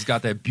Nicholson, because he's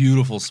got that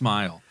beautiful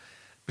smile.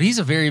 But he's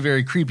a very,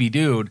 very creepy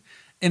dude.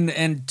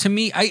 And to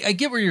me, I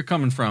get where you're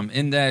coming from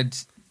in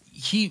that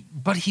he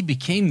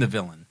became the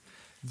villain.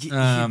 He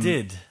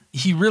did.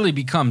 He really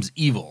becomes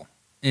evil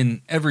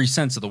in every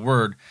sense of the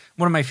word.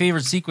 One of my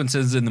favorite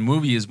sequences in the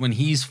movie is when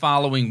he's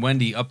following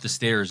Wendy up the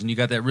stairs, and you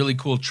got that really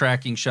cool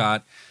tracking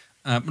shot.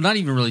 Not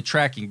even really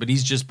tracking, but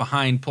he's just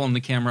behind, pulling the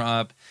camera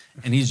up,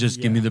 and he's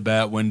just, give me the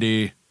bat,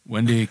 Wendy.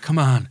 Wendy, come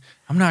on.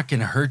 I'm not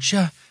going to hurt you.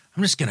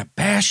 I'm just going to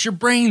bash your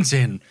brains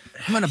in.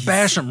 I'm going to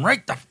bash them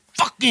right the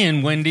fuck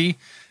in, Wendy.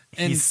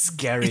 And he's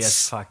scary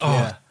as fuck,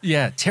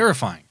 yeah,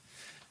 terrifying.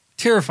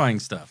 Terrifying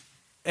stuff.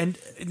 And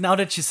now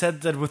that you said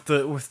that with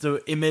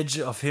the image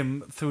of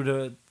him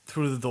through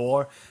the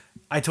door,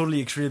 I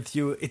totally agree with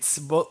you. It's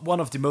one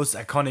of the most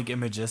iconic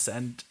images,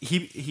 and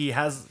he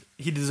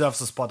deserves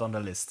a spot on the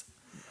list.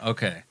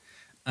 Okay,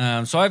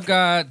 so I've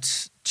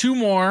got 2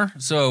 more.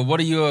 So what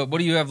do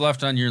you have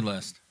left on your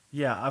list?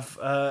 Yeah,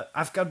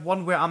 I've got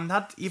one where I'm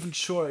not even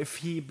sure if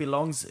he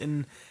belongs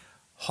in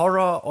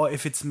horror or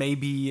if it's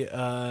maybe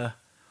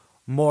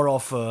more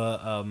of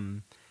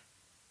a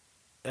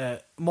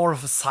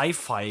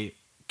sci-fi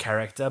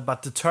character,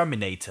 but the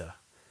Terminator.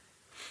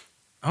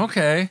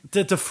 Okay,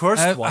 the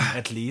first one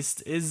at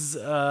least is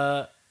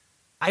I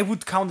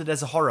would count it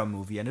as a horror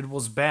movie, and it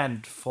was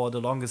banned for the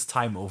longest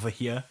time over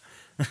here.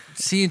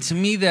 See, to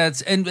me,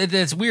 that's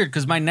weird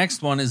because my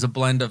next one is a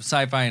blend of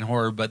sci-fi and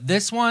horror, but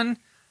this one,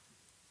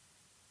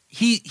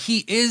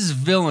 he is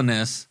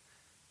villainous,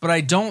 but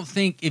I don't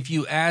think if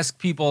you ask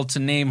people to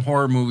name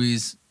horror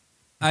movies,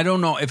 I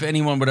don't know if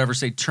anyone would ever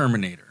say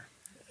Terminator.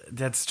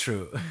 That's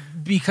true.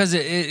 Because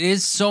it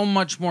is so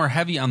much more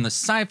heavy on the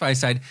sci-fi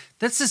side.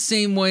 That's the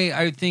same way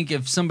I think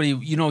if somebody,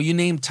 you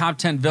name top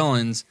 10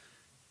 villains,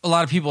 a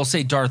lot of people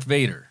say Darth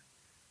Vader.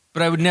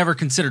 But I would never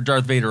consider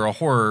Darth Vader a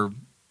horror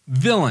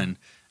villain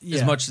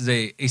as much as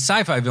a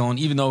sci-fi villain,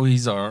 even though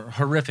he's a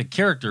horrific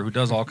character who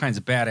does all kinds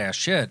of badass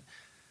shit.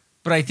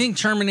 But I think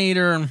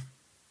Terminator,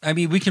 I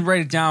mean, we can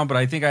write it down, but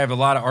I think I have a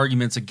lot of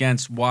arguments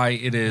against why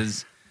it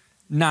is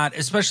not,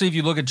 especially if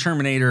you look at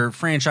Terminator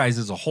franchise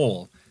as a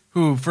whole,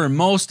 who for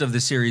most of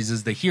the series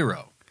is the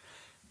hero.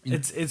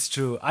 It's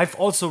true. I've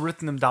also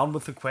written them down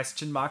with a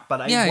question mark,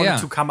 but I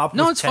wanted to come up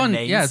with 10 fun.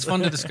 names. Yeah, it's fun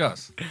to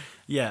discuss.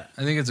 Yeah.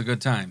 I think it's a good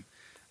time.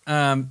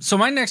 So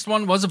my next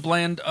one was a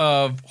blend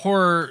of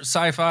horror,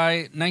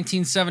 sci-fi,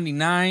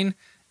 1979,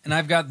 and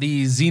I've got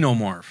the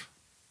Xenomorph.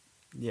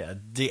 Yeah,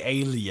 the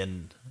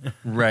Alien.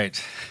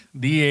 Right.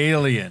 The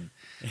Alien.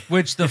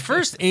 Which the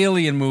first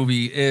Alien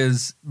movie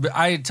is,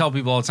 I tell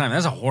people all the time,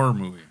 that's a horror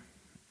movie.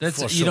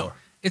 That's For sure.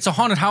 It's a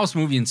haunted house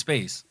movie in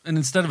space, and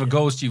instead of a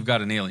ghost, you've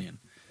got an alien.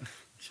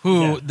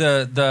 Who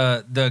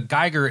the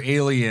Geiger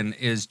alien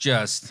is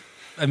just,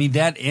 I mean,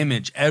 that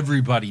image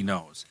everybody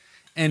knows,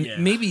 and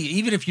maybe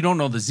even if you don't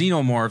know the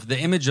Xenomorph, the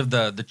image of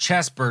the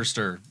chest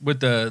burster with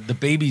the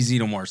baby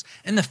Xenomorphs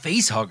and the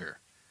face hugger,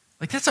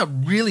 like that's a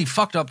really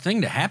fucked up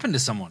thing to happen to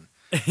someone.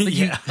 Like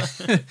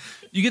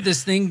you get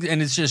this thing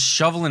and it's just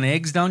shoveling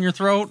eggs down your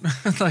throat.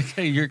 Like,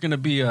 hey, you're gonna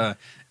be a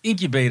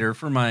incubator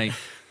for my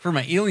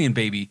alien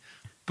baby.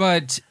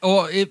 But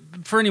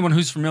for anyone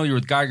who's familiar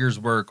with Geiger's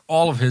work,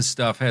 all of his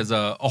stuff has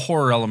a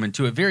horror element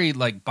to it. Very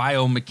like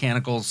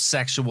biomechanical,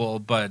 sexual,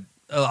 but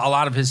a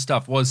lot of his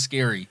stuff was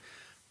scary.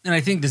 And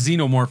I think the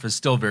Xenomorph is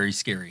still very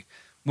scary.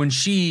 When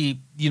she,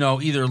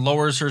 either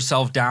lowers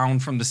herself down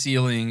from the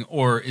ceiling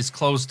or is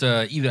close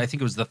to either, I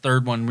think it was the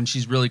third one, when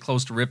she's really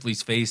close to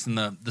Ripley's face and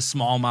the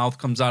small mouth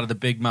comes out of the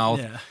big mouth.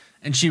 Yeah.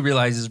 And she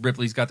realizes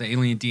Ripley's got the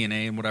alien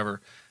DNA and whatever,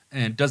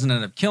 and doesn't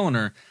end up killing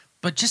her.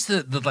 But just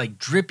the like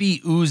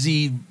drippy,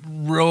 oozy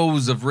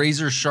rows of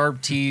razor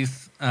sharp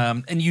teeth,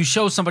 and you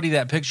show somebody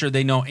that picture,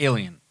 they know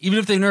Alien. Even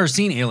if they've never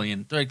seen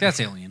Alien, they're like, "That's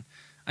Alien.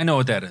 I know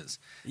what that is."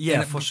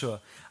 Yeah, for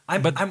sure.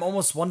 I'm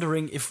almost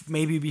wondering if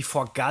maybe we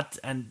forgot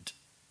and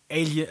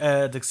Alien,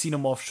 the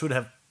Xenomorph should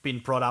have been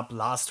brought up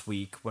last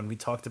week when we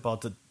talked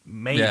about the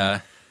main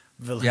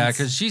villains. Yeah,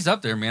 because she's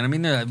up there, man. I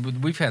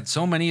mean, we've had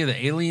so many of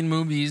the Alien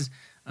movies,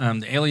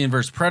 the Alien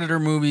vs. Predator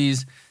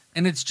movies.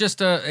 And it's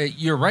just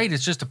you're right,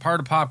 it's just a part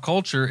of pop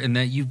culture in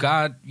that you've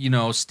got,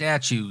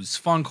 statues,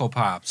 Funko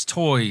Pops,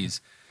 toys,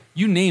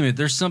 you name it.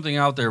 There's something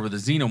out there with a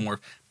Xenomorph.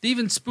 They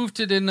even spoofed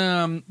it in,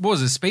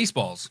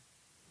 Spaceballs.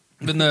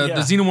 When the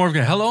Xenomorph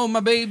goes, hello, my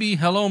baby,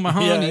 hello, my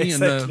honey. Yeah,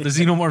 exactly. And the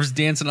Xenomorph's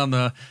dancing on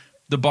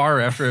the bar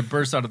after it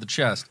bursts out of the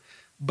chest.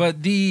 But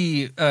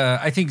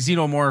I think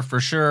Xenomorph for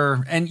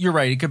sure, and you're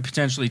right, it could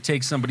potentially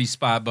take somebody's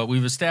spot, but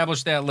we've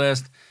established that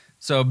list.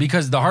 So,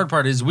 because the hard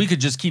part is we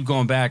could just keep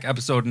going back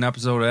episode and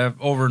episode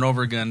over and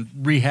over again,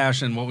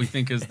 rehashing what we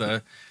think is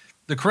the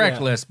correct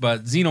list.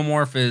 But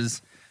Xenomorph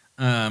is,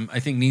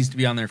 I think, needs to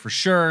be on there for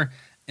sure.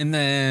 And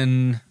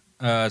then,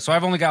 so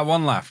I've only got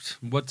one left.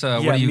 What do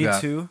you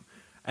got? Me too.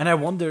 And I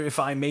wonder if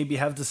I maybe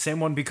have the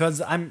same one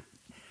because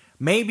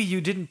maybe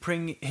you didn't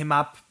bring him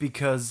up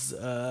because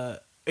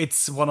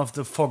it's one of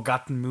the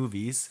forgotten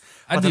movies.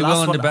 I'd be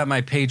willing to bet my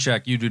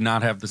paycheck you do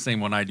not have the same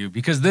one I do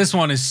because this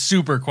one is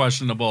super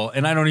questionable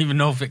and I don't even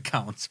know if it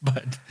counts.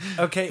 But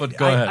okay, but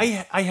go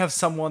ahead. I have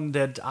someone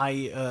that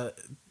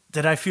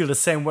I feel the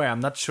same way. I'm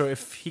not sure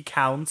if he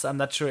counts. I'm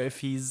not sure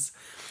if he's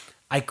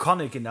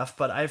iconic enough.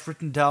 But I've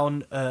written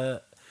down a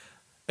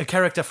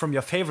character from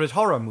your favorite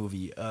horror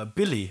movie,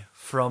 Billy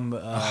from.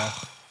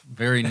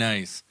 Very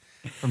nice.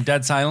 From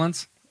Dead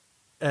Silence.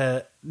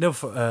 No,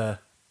 for.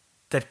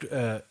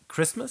 That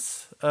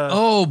Christmas?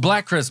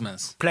 Black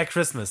Christmas. Black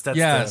Christmas. That's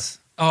yes.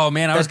 Oh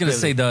man, I was going to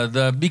say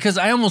the because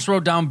I almost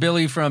wrote down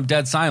Billy from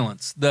Dead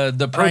Silence,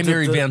 the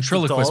primary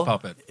ventriloquist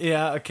puppet.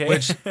 Yeah. Okay.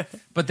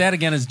 But that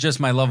again is just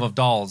my love of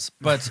dolls.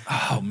 But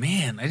oh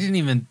man, I didn't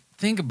even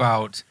think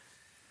about.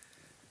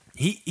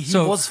 He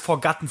was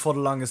forgotten for the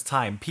longest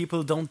time.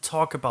 People don't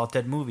talk about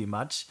that movie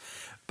much,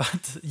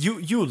 but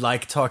you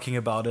like talking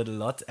about it a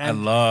lot. And,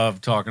 I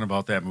love talking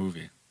about that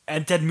movie.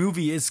 And that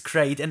movie is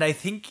great, and I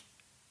think.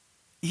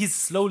 He's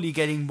slowly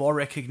getting more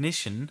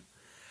recognition.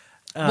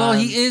 Well,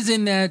 he is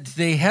in that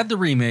they had the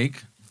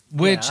remake,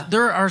 which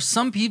there are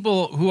some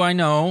people who I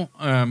know,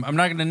 I'm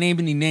not going to name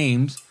any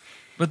names,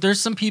 but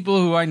there's some people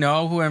who I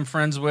know who I'm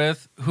friends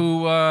with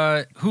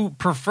who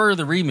prefer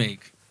the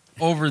remake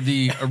over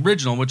the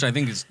original, which I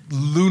think is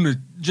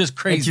just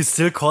crazy. And you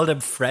still call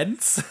them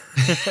friends?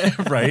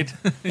 Right.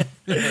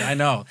 I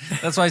know.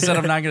 That's why I said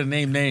I'm not going to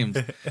name names.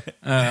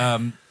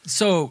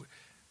 So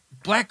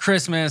Black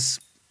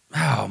Christmas...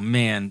 Oh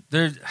man,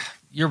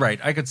 you're right.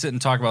 I could sit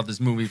and talk about this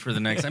movie for the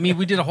next. I mean,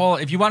 we did a whole.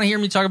 If you want to hear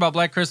me talk about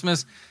Black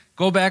Christmas,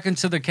 go back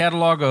into the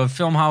catalog of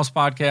Film House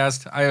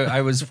podcast.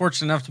 I was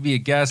fortunate enough to be a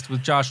guest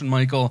with Josh and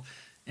Michael,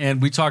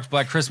 and we talked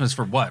Black Christmas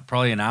for what?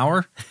 Probably an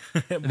hour. I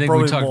think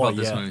we talked about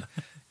this movie.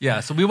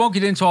 Yeah, so we won't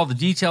get into all the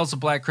details of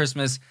Black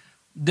Christmas.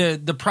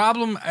 The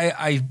problem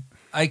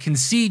I can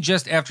see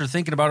just after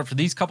thinking about it for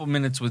these couple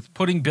minutes with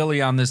putting Billy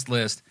on this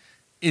list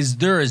is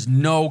there is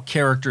no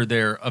character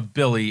there of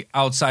Billy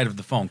outside of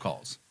the phone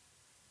calls.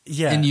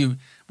 Yeah.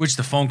 Which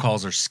the phone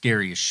calls are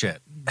scary as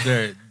shit.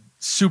 They're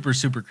super,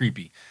 super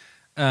creepy.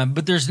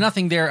 But there's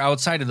nothing there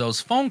outside of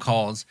those phone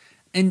calls.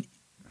 And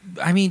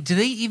I mean, do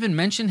they even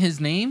mention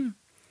his name?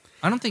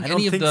 I don't think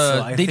any of the.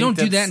 So. They don't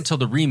do that until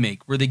the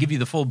remake, where they give you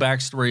the full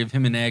backstory of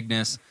him and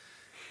Agnes.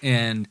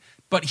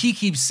 But he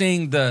keeps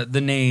saying the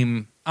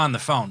name on the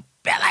phone,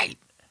 Billy.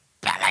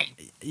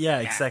 Yeah,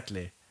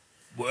 exactly.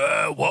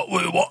 Well, what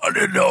we want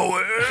to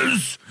know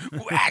is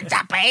where's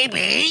the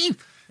baby?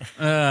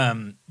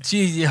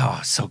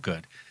 So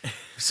good.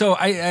 So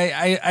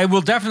I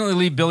will definitely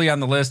leave Billy on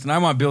the list, and I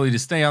want Billy to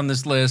stay on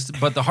this list.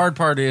 But the hard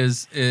part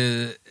is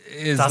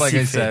like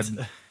I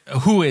said,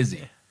 who is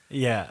he?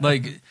 Yeah,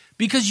 like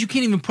because you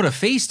can't even put a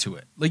face to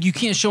it. Like you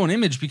can't show an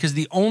image because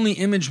the only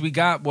image we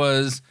got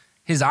was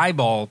his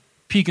eyeball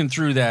peeking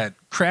through that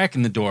crack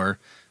in the door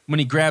when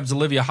he grabs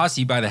Olivia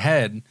Hussey by the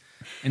head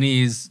and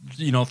he's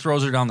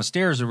throws her down the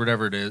stairs or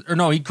whatever it is. Or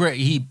no,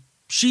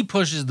 she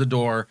pushes the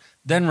door,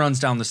 then runs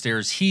down the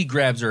stairs. He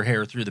grabs her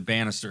hair through the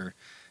banister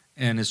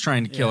and is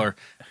trying to kill her.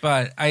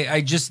 But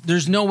I just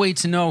there's no way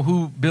to know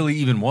who Billy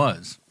even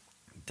was.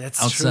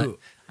 That's true.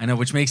 I know,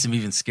 which makes him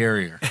even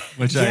scarier.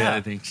 Which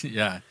I think,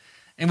 yeah.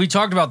 And we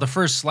talked about the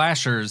first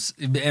slashers,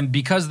 and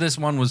because this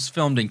one was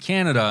filmed in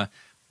Canada,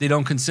 they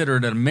don't consider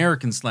it an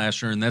American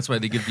slasher, and that's why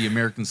they give the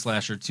American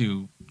slasher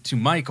to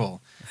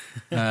Michael.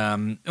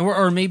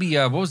 Or maybe,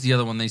 what was the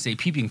other one they say?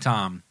 Peeping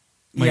Tom.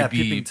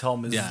 Peeping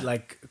Tom is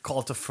like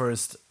called the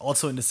first,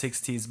 also in the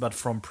 60s, but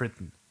from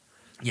Britain.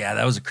 Yeah,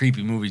 that was a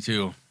creepy movie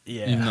too.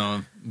 Yeah. Even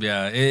though,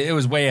 it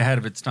was way ahead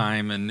of its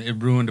time, and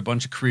it ruined a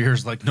bunch of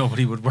careers like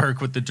nobody would work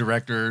with the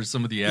director or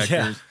some of the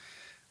actors.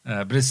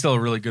 Yeah. But it's still a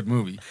really good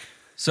movie.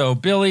 So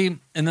Billy,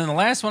 and then the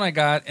last one I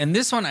got, and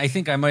this one I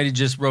think I might have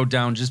just wrote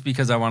down just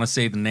because I want to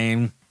say the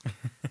name.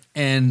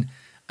 And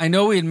I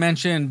know we had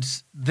mentioned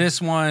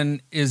this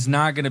one is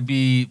not going to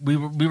be, we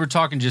were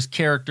talking just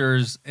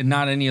characters and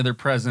not any other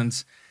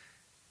presence.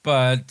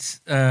 But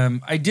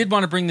I did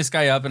want to bring this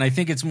guy up, and I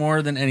think it's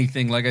more than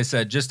anything, like I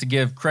said, just to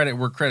give credit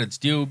where credit's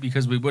due,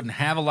 because we wouldn't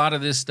have a lot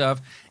of this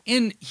stuff.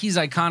 And he's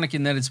iconic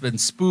in that it's been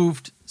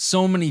spoofed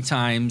so many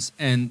times,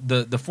 and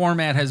the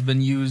format has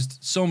been used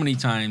so many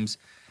times.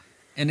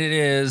 And it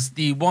is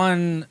the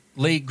one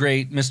late,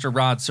 great Mr.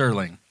 Rod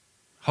Serling,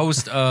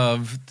 host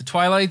of The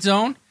Twilight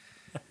Zone.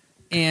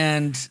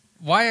 And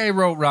why I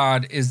wrote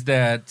Rod is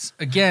that,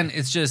 again,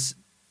 it's just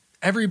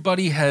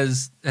everybody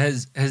has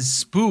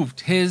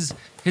spoofed his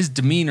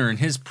demeanor and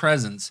his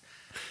presence.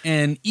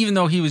 And even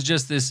though he was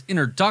just this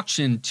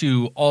introduction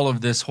to all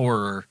of this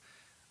horror,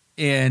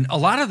 and a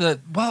lot of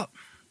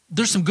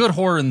there's some good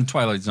horror in The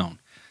Twilight Zone.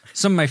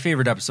 Some of my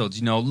favorite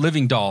episodes,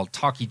 Living Doll,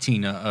 Talkie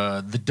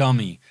Tina, The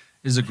Dummy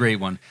is a great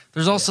one.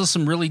 There's also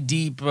some really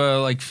deep,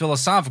 like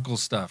philosophical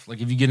stuff.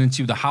 Like if you get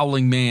into The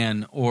Howling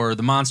Man or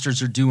The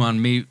Monsters Are Due on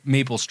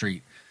Maple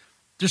Street.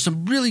 There's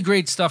some really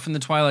great stuff in The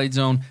Twilight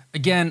Zone.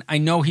 Again, I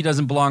know he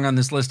doesn't belong on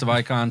this list of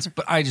icons,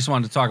 but I just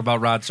wanted to talk about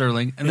Rod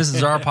Serling. And this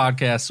is our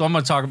podcast, so I'm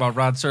going to talk about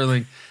Rod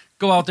Serling.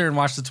 Go out there and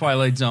watch The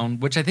Twilight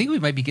Zone, which I think we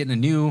might be getting a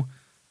new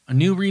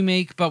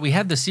remake, but we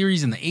had the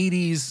series in the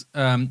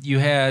 80s. You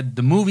had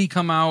the movie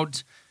come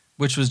out,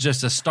 which was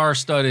just a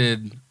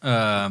star-studded...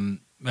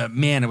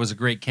 man, it was a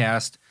great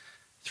cast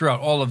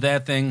throughout all of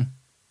that thing.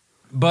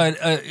 But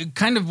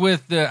kind of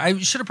with I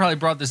should have probably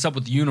brought this up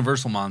with the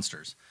Universal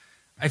Monsters.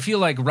 I feel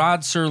like Rod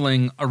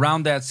Serling,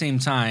 around that same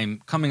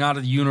time, coming out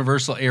of the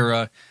Universal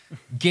era,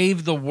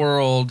 gave the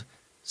world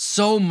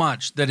so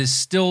much that is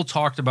still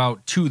talked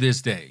about to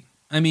this day.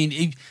 I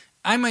mean,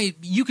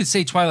 you could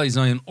say Twilight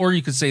Zone, or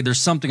you could say There's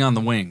Something on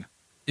the Wing.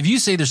 If you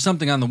say There's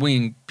Something on the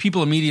Wing,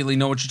 people immediately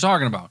know what you're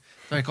talking about.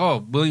 They're like,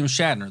 oh, William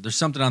Shatner, There's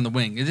Something on the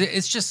Wing.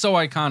 It's just so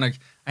iconic.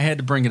 I had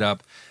to bring it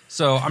up.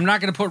 So I'm not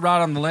going to put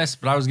Rod on the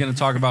list, but I was going to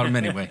talk about him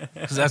anyway,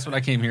 because that's what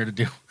I came here to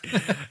do.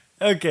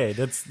 Okay,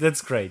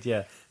 that's great.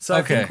 Yeah. So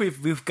I think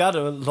we've got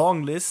a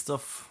long list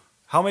of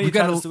how many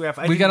titles do we have?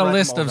 We got a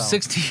list of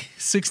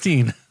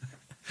 16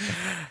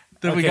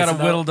 that we got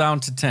to whittle down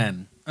to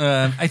 10.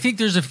 I think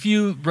there's a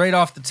few right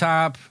off the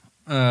top.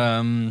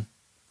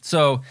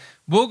 So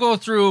we'll go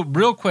through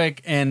real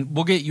quick and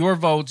we'll get your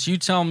votes. You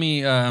tell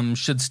me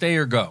should stay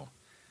or go.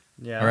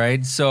 Yeah. All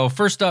right. So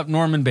first up,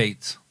 Norman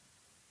Bates.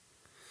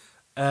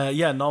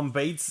 Norman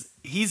Bates.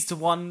 He's the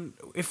one.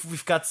 If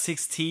we've got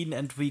 16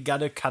 and we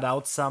gotta cut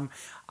out some,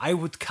 I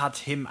would cut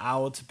him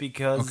out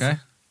because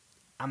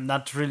I'm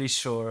not really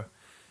sure.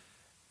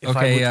 If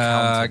I would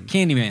count him.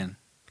 Candyman.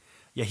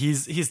 Yeah,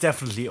 he's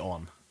definitely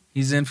on.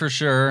 He's in for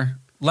sure.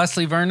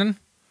 Leslie Vernon.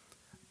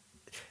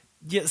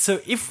 Yeah, so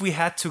if we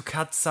had to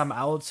cut some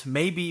out,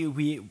 maybe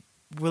we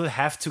will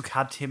have to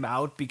cut him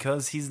out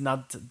because he's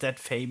not that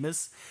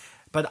famous.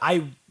 But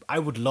I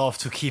would love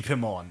to keep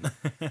him on.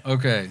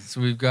 Okay, so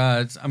we've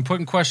got. I'm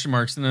putting question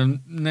marks and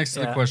then next to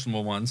the Yeah.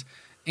 questionable ones.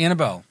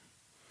 Annabelle.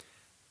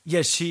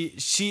 Yeah, she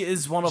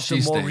is one of She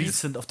the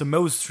stays.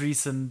 most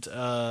recent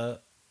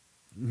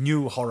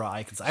new horror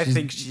icons. I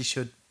think she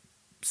should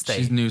stay.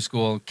 She's new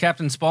school.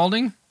 Captain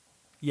Spaulding.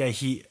 Yeah,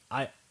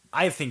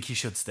 I think he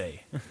should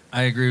stay.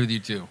 I agree with you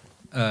too.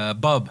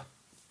 Bub.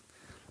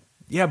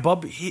 Yeah,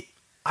 Bob.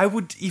 I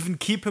would even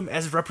keep him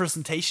as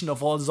representation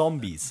of all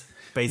zombies.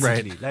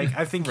 Basically, Right. like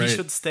I think he Right.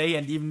 should stay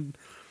and even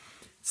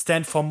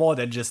stand for more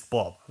than just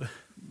Bob.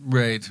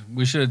 Right.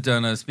 We should have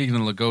done, speaking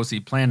of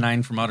Lugosi, Plan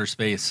 9 from Outer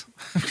Space.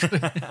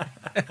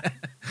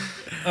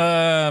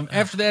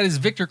 After that is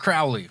Victor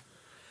Crowley.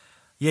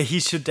 Yeah, he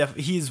should.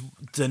 He's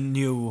the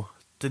new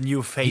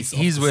face.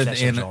 He's of the with,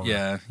 slasher genre.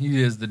 yeah,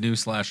 he is the new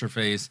slasher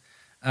face.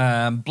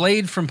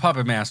 Blade from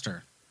Puppet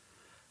Master.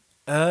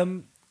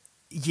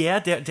 Yeah,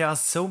 there are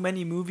so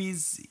many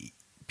movies.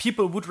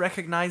 People would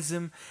recognize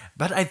him,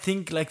 but I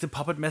think like the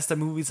Puppet Master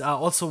movies are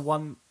also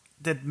one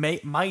that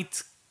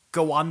might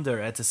go under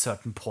at a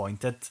certain point.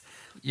 That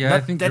Yeah, not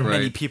I think that you're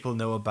many right. people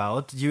know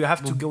about. You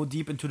have to go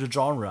deep into the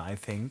genre, I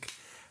think.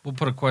 We'll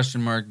put a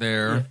question mark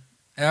there.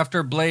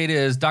 After Blade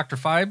is Dr.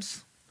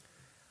 Phibes.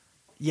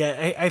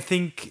 Yeah, I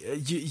think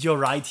you're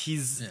right.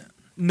 He's Yeah.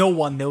 no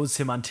one knows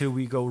him until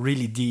we go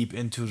really deep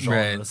into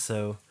genre. Right.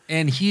 So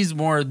And he's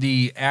more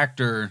the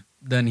actor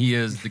than he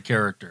is the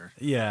character.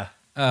 yeah,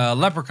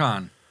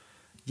 Leprechaun.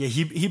 yeah,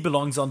 he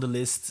belongs on the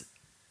list.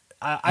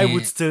 I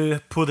would still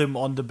put him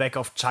on the back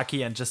of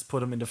Chucky and just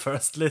put him in the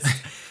first list.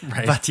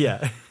 Right. But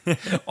yeah,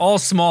 All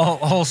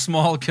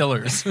small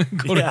killers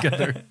go Yeah.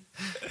 together.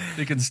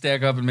 They can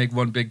stack up and make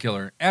one big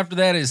killer. After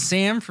that is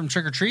Sam from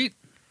Trick or Treat.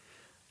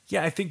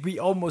 yeah, I think we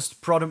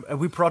almost brought him.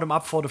 We brought him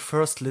up for the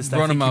first list. I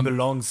Brought think him he up.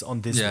 belongs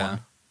on this Yeah.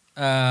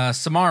 one.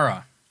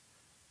 Samara.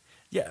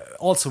 Yeah.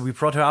 Also, we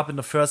brought her up in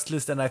the first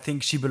list, and I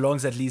think she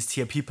belongs at least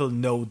here. People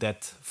know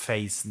that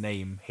face,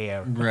 name,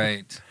 hair.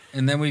 Right.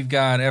 And then we've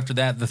got, after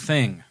that, The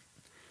Thing.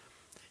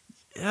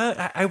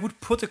 I would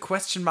put a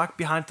question mark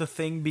behind the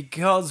thing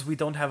because we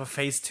don't have a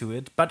face to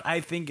it. But I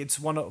think it's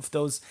one of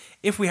those.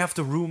 If we have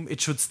the room, it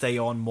should stay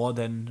on more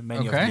than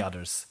many of Okay. the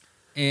others.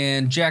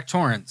 And Jack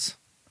Torrance.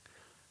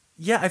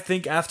 Yeah, I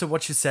think after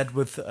what you said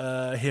with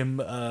him,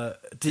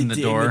 In the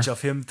door. image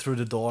of him through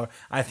the door,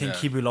 I think Yeah.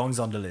 he belongs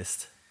on the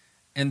list.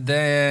 And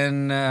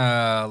then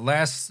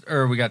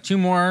we got two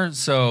more.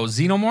 So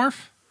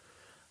Xenomorph.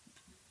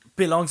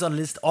 Belongs on the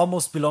list,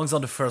 almost belongs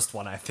on the first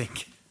one, I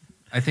think.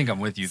 I think I'm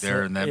with you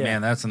there. So, And that, yeah.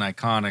 man, that's an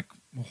iconic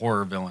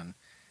horror villain.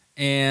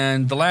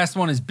 And the last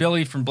one is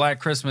Billy from Black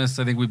Christmas.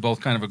 I think we both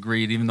kind of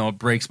agreed, even though it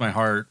breaks my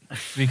heart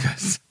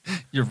because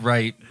you're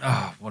right.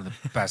 Oh, one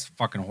of the best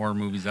fucking horror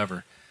movies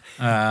ever.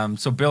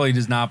 So Billy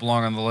does not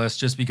belong on the list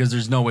just because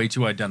there's no way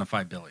to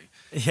identify Billy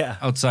Yeah.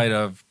 outside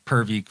of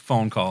pervy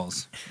phone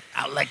calls.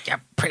 I'll lick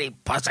your pretty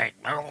pussy.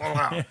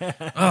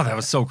 Oh, that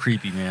was so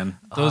creepy, man.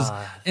 Those,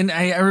 and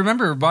I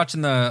remember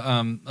watching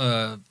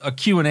the a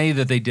Q&A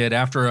that they did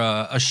after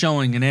a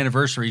showing, an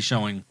anniversary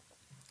showing,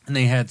 and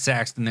they had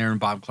Saxton there and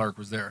Bob Clark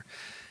was there.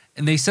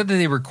 And they said that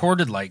they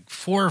recorded like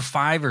 4 or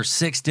 5 or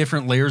 6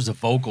 different layers of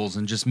vocals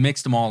and just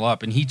mixed them all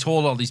up. And he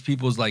told all these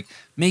people, was like,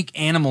 make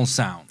animal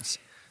sounds.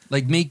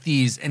 Like, make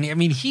these. And I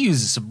mean, he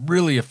uses some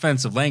really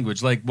offensive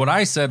language. Like, what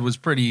I said was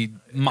pretty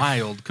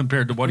mild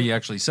compared to what he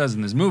actually says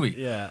in this movie.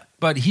 Yeah.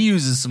 But he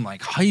uses some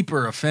like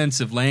hyper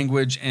offensive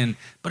language.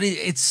 But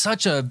it's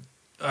such a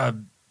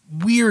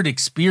weird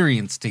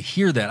experience to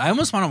hear that. I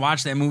almost want to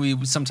watch that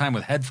movie sometime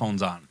with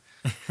headphones on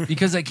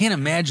because I can't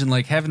imagine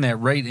like having that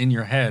right in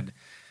your head.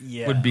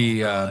 Yeah. Would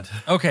be oh God.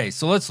 okay.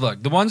 So let's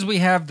look. The ones we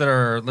have that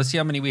are, let's see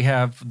how many we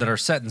have that are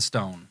set in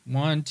stone.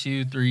 1,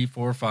 2, 3,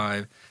 4,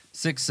 5,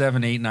 6,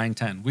 7, 8, 9,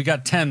 10. We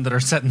got 10 that are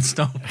set in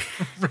stone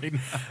right now.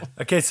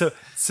 Okay, so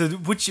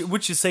would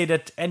you say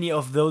that any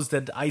of those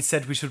that I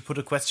said we should put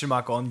a question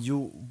mark on,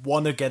 you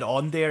want to get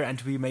on there, and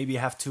we maybe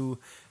have to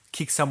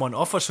kick someone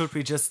off, or should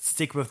we just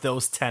stick with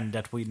those 10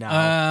 that we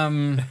now?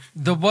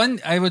 The one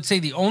I would say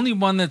the only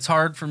one that's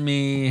hard for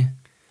me,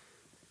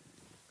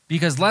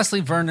 because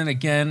Leslie Vernon,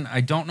 again, I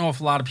don't know if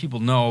a lot of people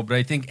know, but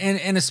I think,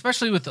 and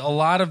especially with a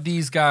lot of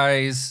these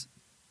guys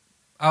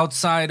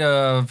outside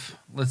of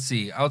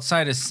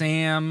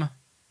Sam,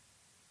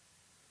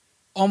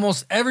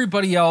 almost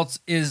everybody else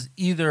is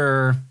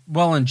either,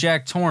 well, in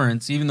Jack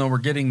Torrance, even though we're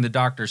getting the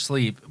Dr.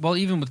 Sleep, well,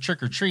 even with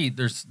Trick or Treat,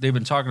 they've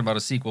been talking about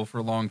a sequel for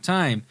a long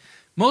time.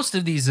 Most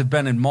of these have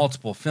been in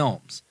multiple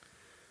films.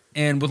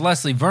 And with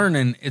Leslie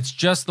Vernon, it's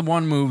just the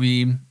one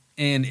movie.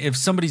 And if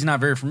somebody's not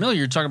very familiar,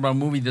 you're talking about a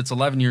movie that's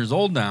 11 years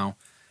old now.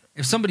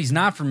 If somebody's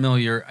not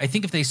familiar, I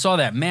think if they saw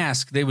that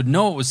mask, they would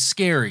know it was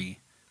scary,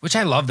 which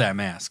I love that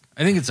mask.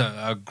 I think it's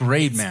a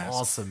great It's mask.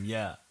 awesome,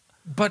 yeah.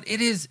 But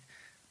it is,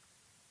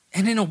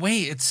 and in a way,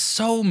 it's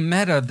so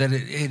meta that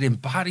it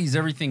embodies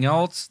everything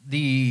else.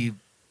 The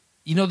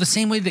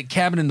same way that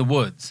Cabin in the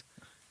Woods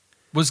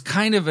was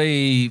kind of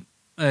a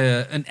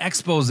an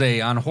expose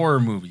on horror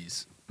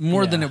movies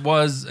more than it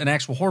was an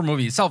actual horror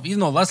movie itself. Even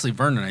though Leslie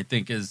Vernon, I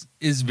think, is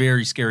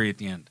very scary at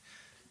the end.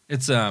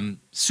 It's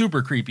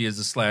super creepy as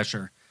a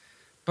slasher.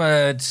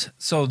 But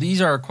so these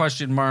are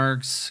question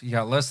marks. You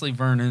got Leslie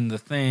Vernon, The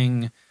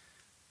Thing,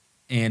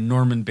 and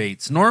Norman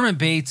Bates. Norman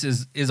Bates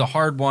is a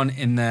hard one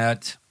in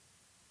that,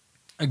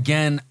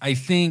 again, I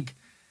think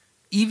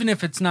even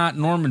if it's not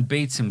Norman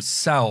Bates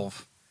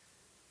himself,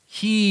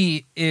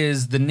 he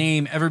is the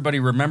name everybody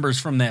remembers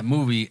from that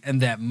movie,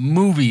 and that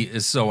movie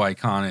is so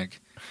iconic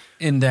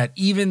in that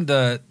even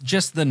the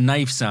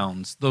knife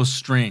sounds, those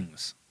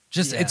strings,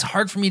 it's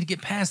hard for me to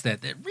get past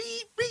that. That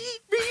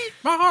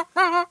rah,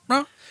 rah,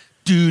 rah.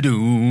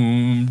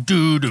 Doo-doom,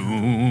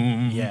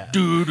 doo-doom,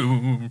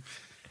 doo-doom.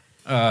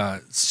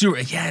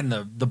 And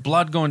the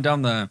blood going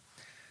down the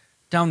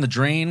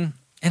drain.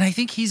 And I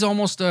think he's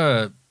almost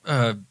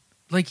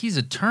like he's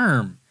a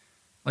term.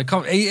 Like,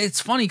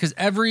 it's funny because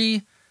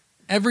every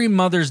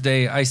Mother's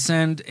Day I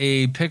send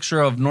a picture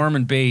of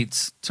Norman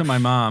Bates to my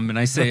mom, and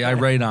I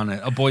write on it,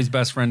 a boy's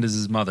best friend is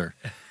his mother.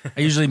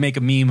 I usually make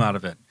a meme out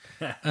of it.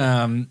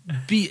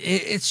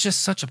 It's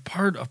just such a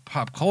part of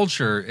pop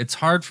culture. It's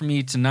hard for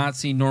me to not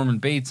see Norman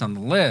Bates on the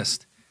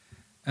list.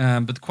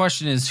 But the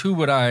question is, who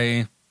would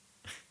I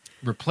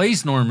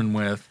replace Norman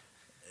with?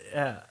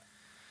 Yeah.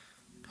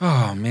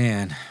 Oh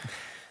man,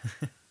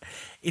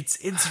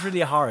 it's really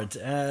hard,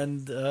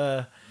 and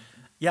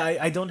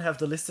I don't have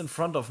the list in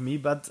front of me,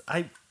 but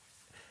I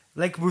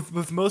like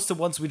with most of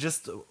the ones we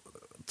just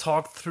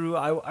talked through.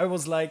 I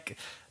was like,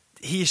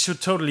 he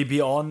should totally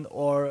be on,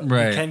 or you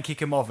can kick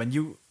him off,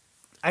 and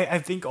I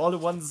think all the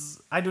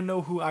ones, I don't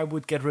know who I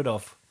would get rid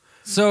of.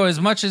 So as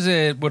much as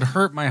it would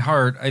hurt my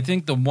heart, I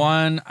think the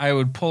one I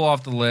would pull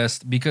off the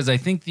list, because I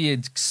think the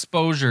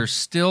exposure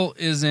still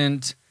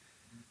isn't,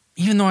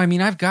 even though, I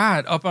mean, I've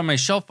got up on my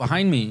shelf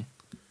behind me,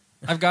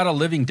 I've got a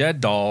Living Dead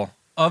doll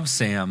of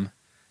Sam.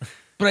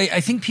 But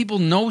I think people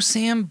know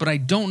Sam, but I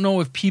don't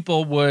know if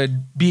people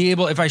would be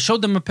able, if I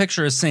showed them a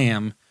picture of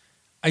Sam,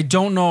 I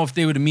don't know if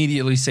they would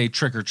immediately say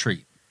trick or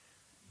treat.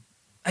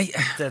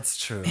 That's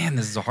true. Man,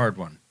 this is a hard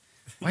one.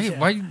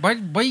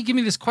 Why you give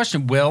me this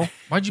question, Will?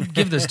 Why'd you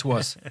give this to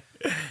us?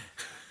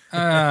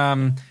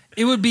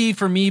 It would be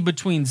for me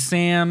between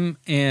Sam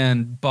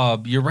and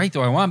Bub. You're right,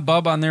 though. I want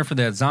Bub on there for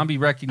that zombie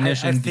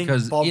recognition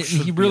because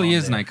he really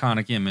is an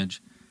iconic image.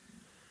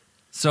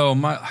 So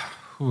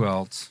who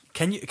else?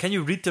 Can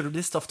you read the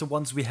list of the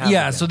ones we have?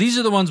 Yeah, again? So these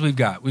are the ones we've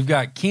got. We've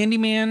got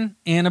Candyman,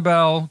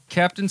 Annabelle,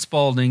 Captain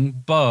Spaulding,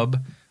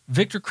 Bub,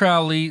 Victor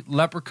Crowley,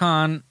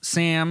 Leprechaun,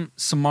 Sam,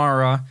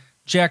 Samara,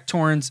 Jack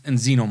Torrance, and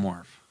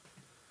Xenomorph.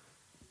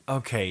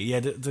 Okay, yeah,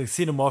 the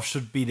Xenomorph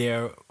should be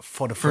there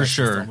for the first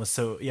sure. almost.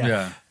 So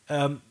yeah.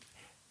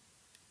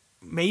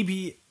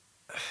 Maybe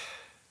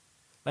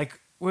like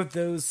with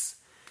those,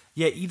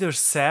 either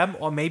Sam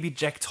or maybe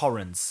Jack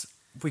Torrance.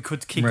 We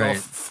could kick off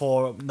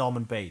for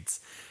Norman Bates.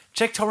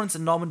 Jack Torrance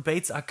and Norman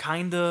Bates are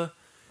kind of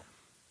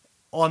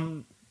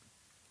on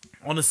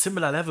a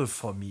similar level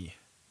for me.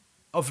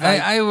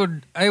 I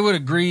would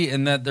agree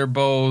in that they're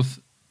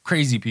both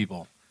crazy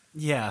people.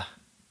 Yeah.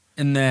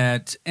 In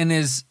that, and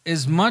as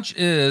much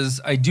as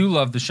I do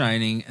love The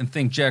Shining and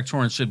think Jack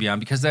Torrance should be on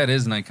because that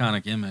is an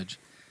iconic image,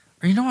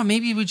 or you know what,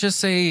 maybe we just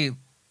say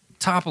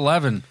top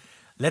 11.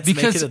 Let's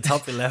make it a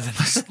top 11.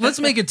 Let's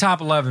make it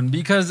top 11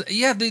 because,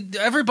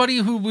 everybody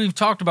who we've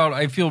talked about,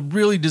 I feel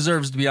really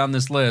deserves to be on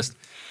this list.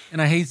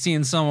 And I hate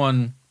seeing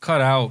someone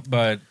cut out,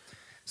 but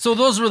so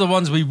those were the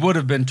ones we would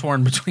have been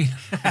torn between.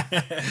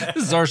 This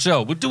is our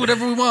show. We'll do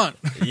whatever we want.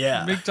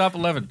 Yeah. Make top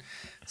 11.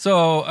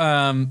 So,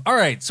 all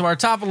right. So our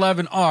top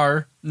 11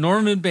 are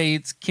Norman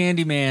Bates,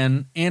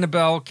 Candyman,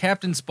 Annabelle,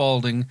 Captain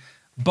Spaulding,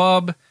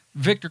 Bub,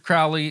 Victor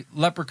Crowley,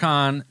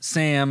 Leprechaun,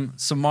 Sam,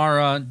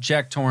 Samara,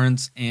 Jack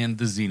Torrance, and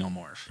the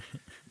Xenomorph.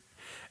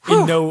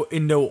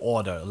 In no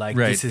order. Like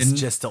this is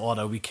just the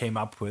order we came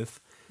up with.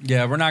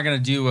 Yeah, we're not going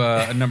to do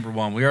a number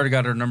one. We already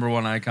got our number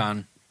one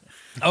icon.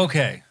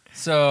 Okay.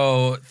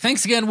 So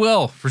thanks again,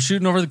 Will, for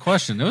shooting over the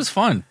question. It was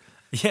fun.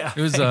 Yeah.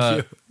 It was thank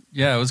you.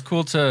 Yeah, it was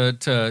cool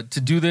to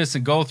do this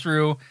and go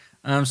through.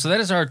 So that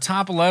is our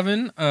top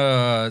 11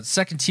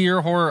 second tier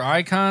horror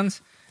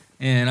icons.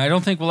 And I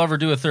don't think we'll ever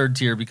do a third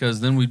tier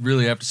because then we'd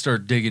really have to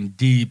start digging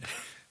deep.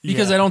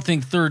 Because I don't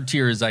think third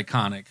tier is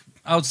iconic.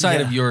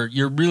 Outside of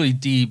your really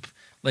deep,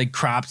 like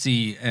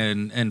Cropsey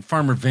and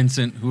Farmer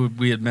Vincent, who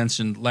we had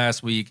mentioned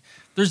last week,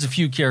 there's a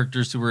few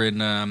characters who were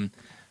in,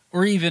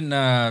 or even,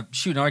 now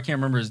I can't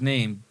remember his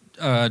name,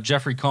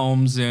 Jeffrey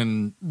Combs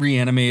and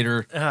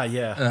Reanimator.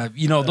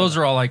 Those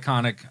are all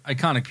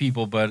iconic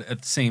people, but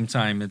at the same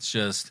time, it's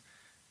just,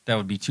 that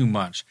would be too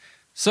much.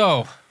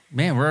 So,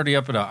 man, we're already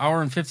up at an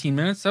hour and 15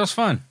 minutes. That was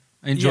fun.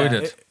 I enjoyed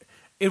it.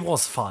 It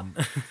was fun.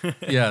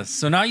 Yeah.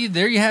 So now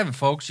there you have it,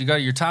 folks. You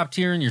got your top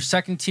tier and your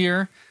second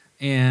tier,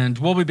 and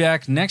we'll be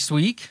back next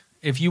week.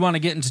 If you want to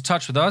get into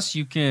touch with us,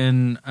 you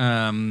can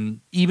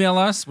email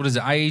us. What is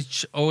it?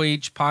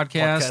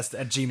 IHOHpodcast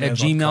at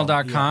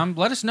gmail.com.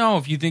 Let us know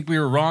if you think we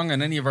were wrong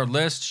on any of our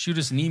lists. Shoot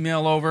us an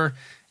email over.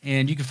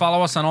 And you can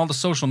follow us on all the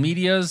social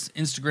medias,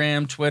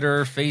 Instagram,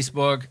 Twitter,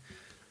 Facebook.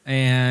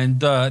 And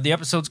the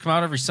episodes come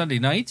out every Sunday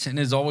night. And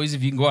as always,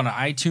 if you can go on to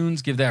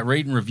iTunes, give that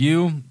rate and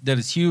review. That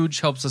is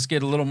huge. Helps us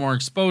get a little more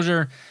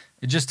exposure.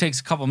 It just takes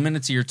a couple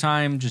minutes of your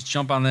time. Just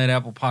jump on that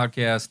Apple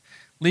Podcast,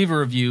 leave a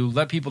review,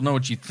 let people know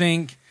what you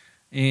think.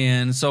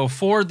 And so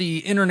for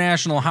the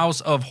International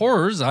House of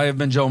Horrors, I have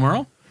been Joe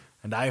Merle.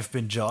 And I have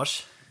been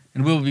Josh.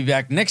 And we'll be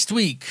back next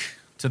week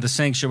to the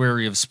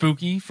sanctuary of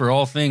spooky for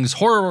all things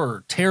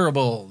horror,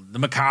 terrible, the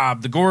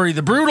macabre, the gory,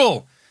 the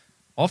brutal,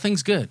 all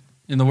things good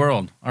in the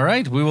world. All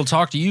right, we will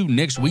talk to you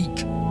next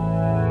week.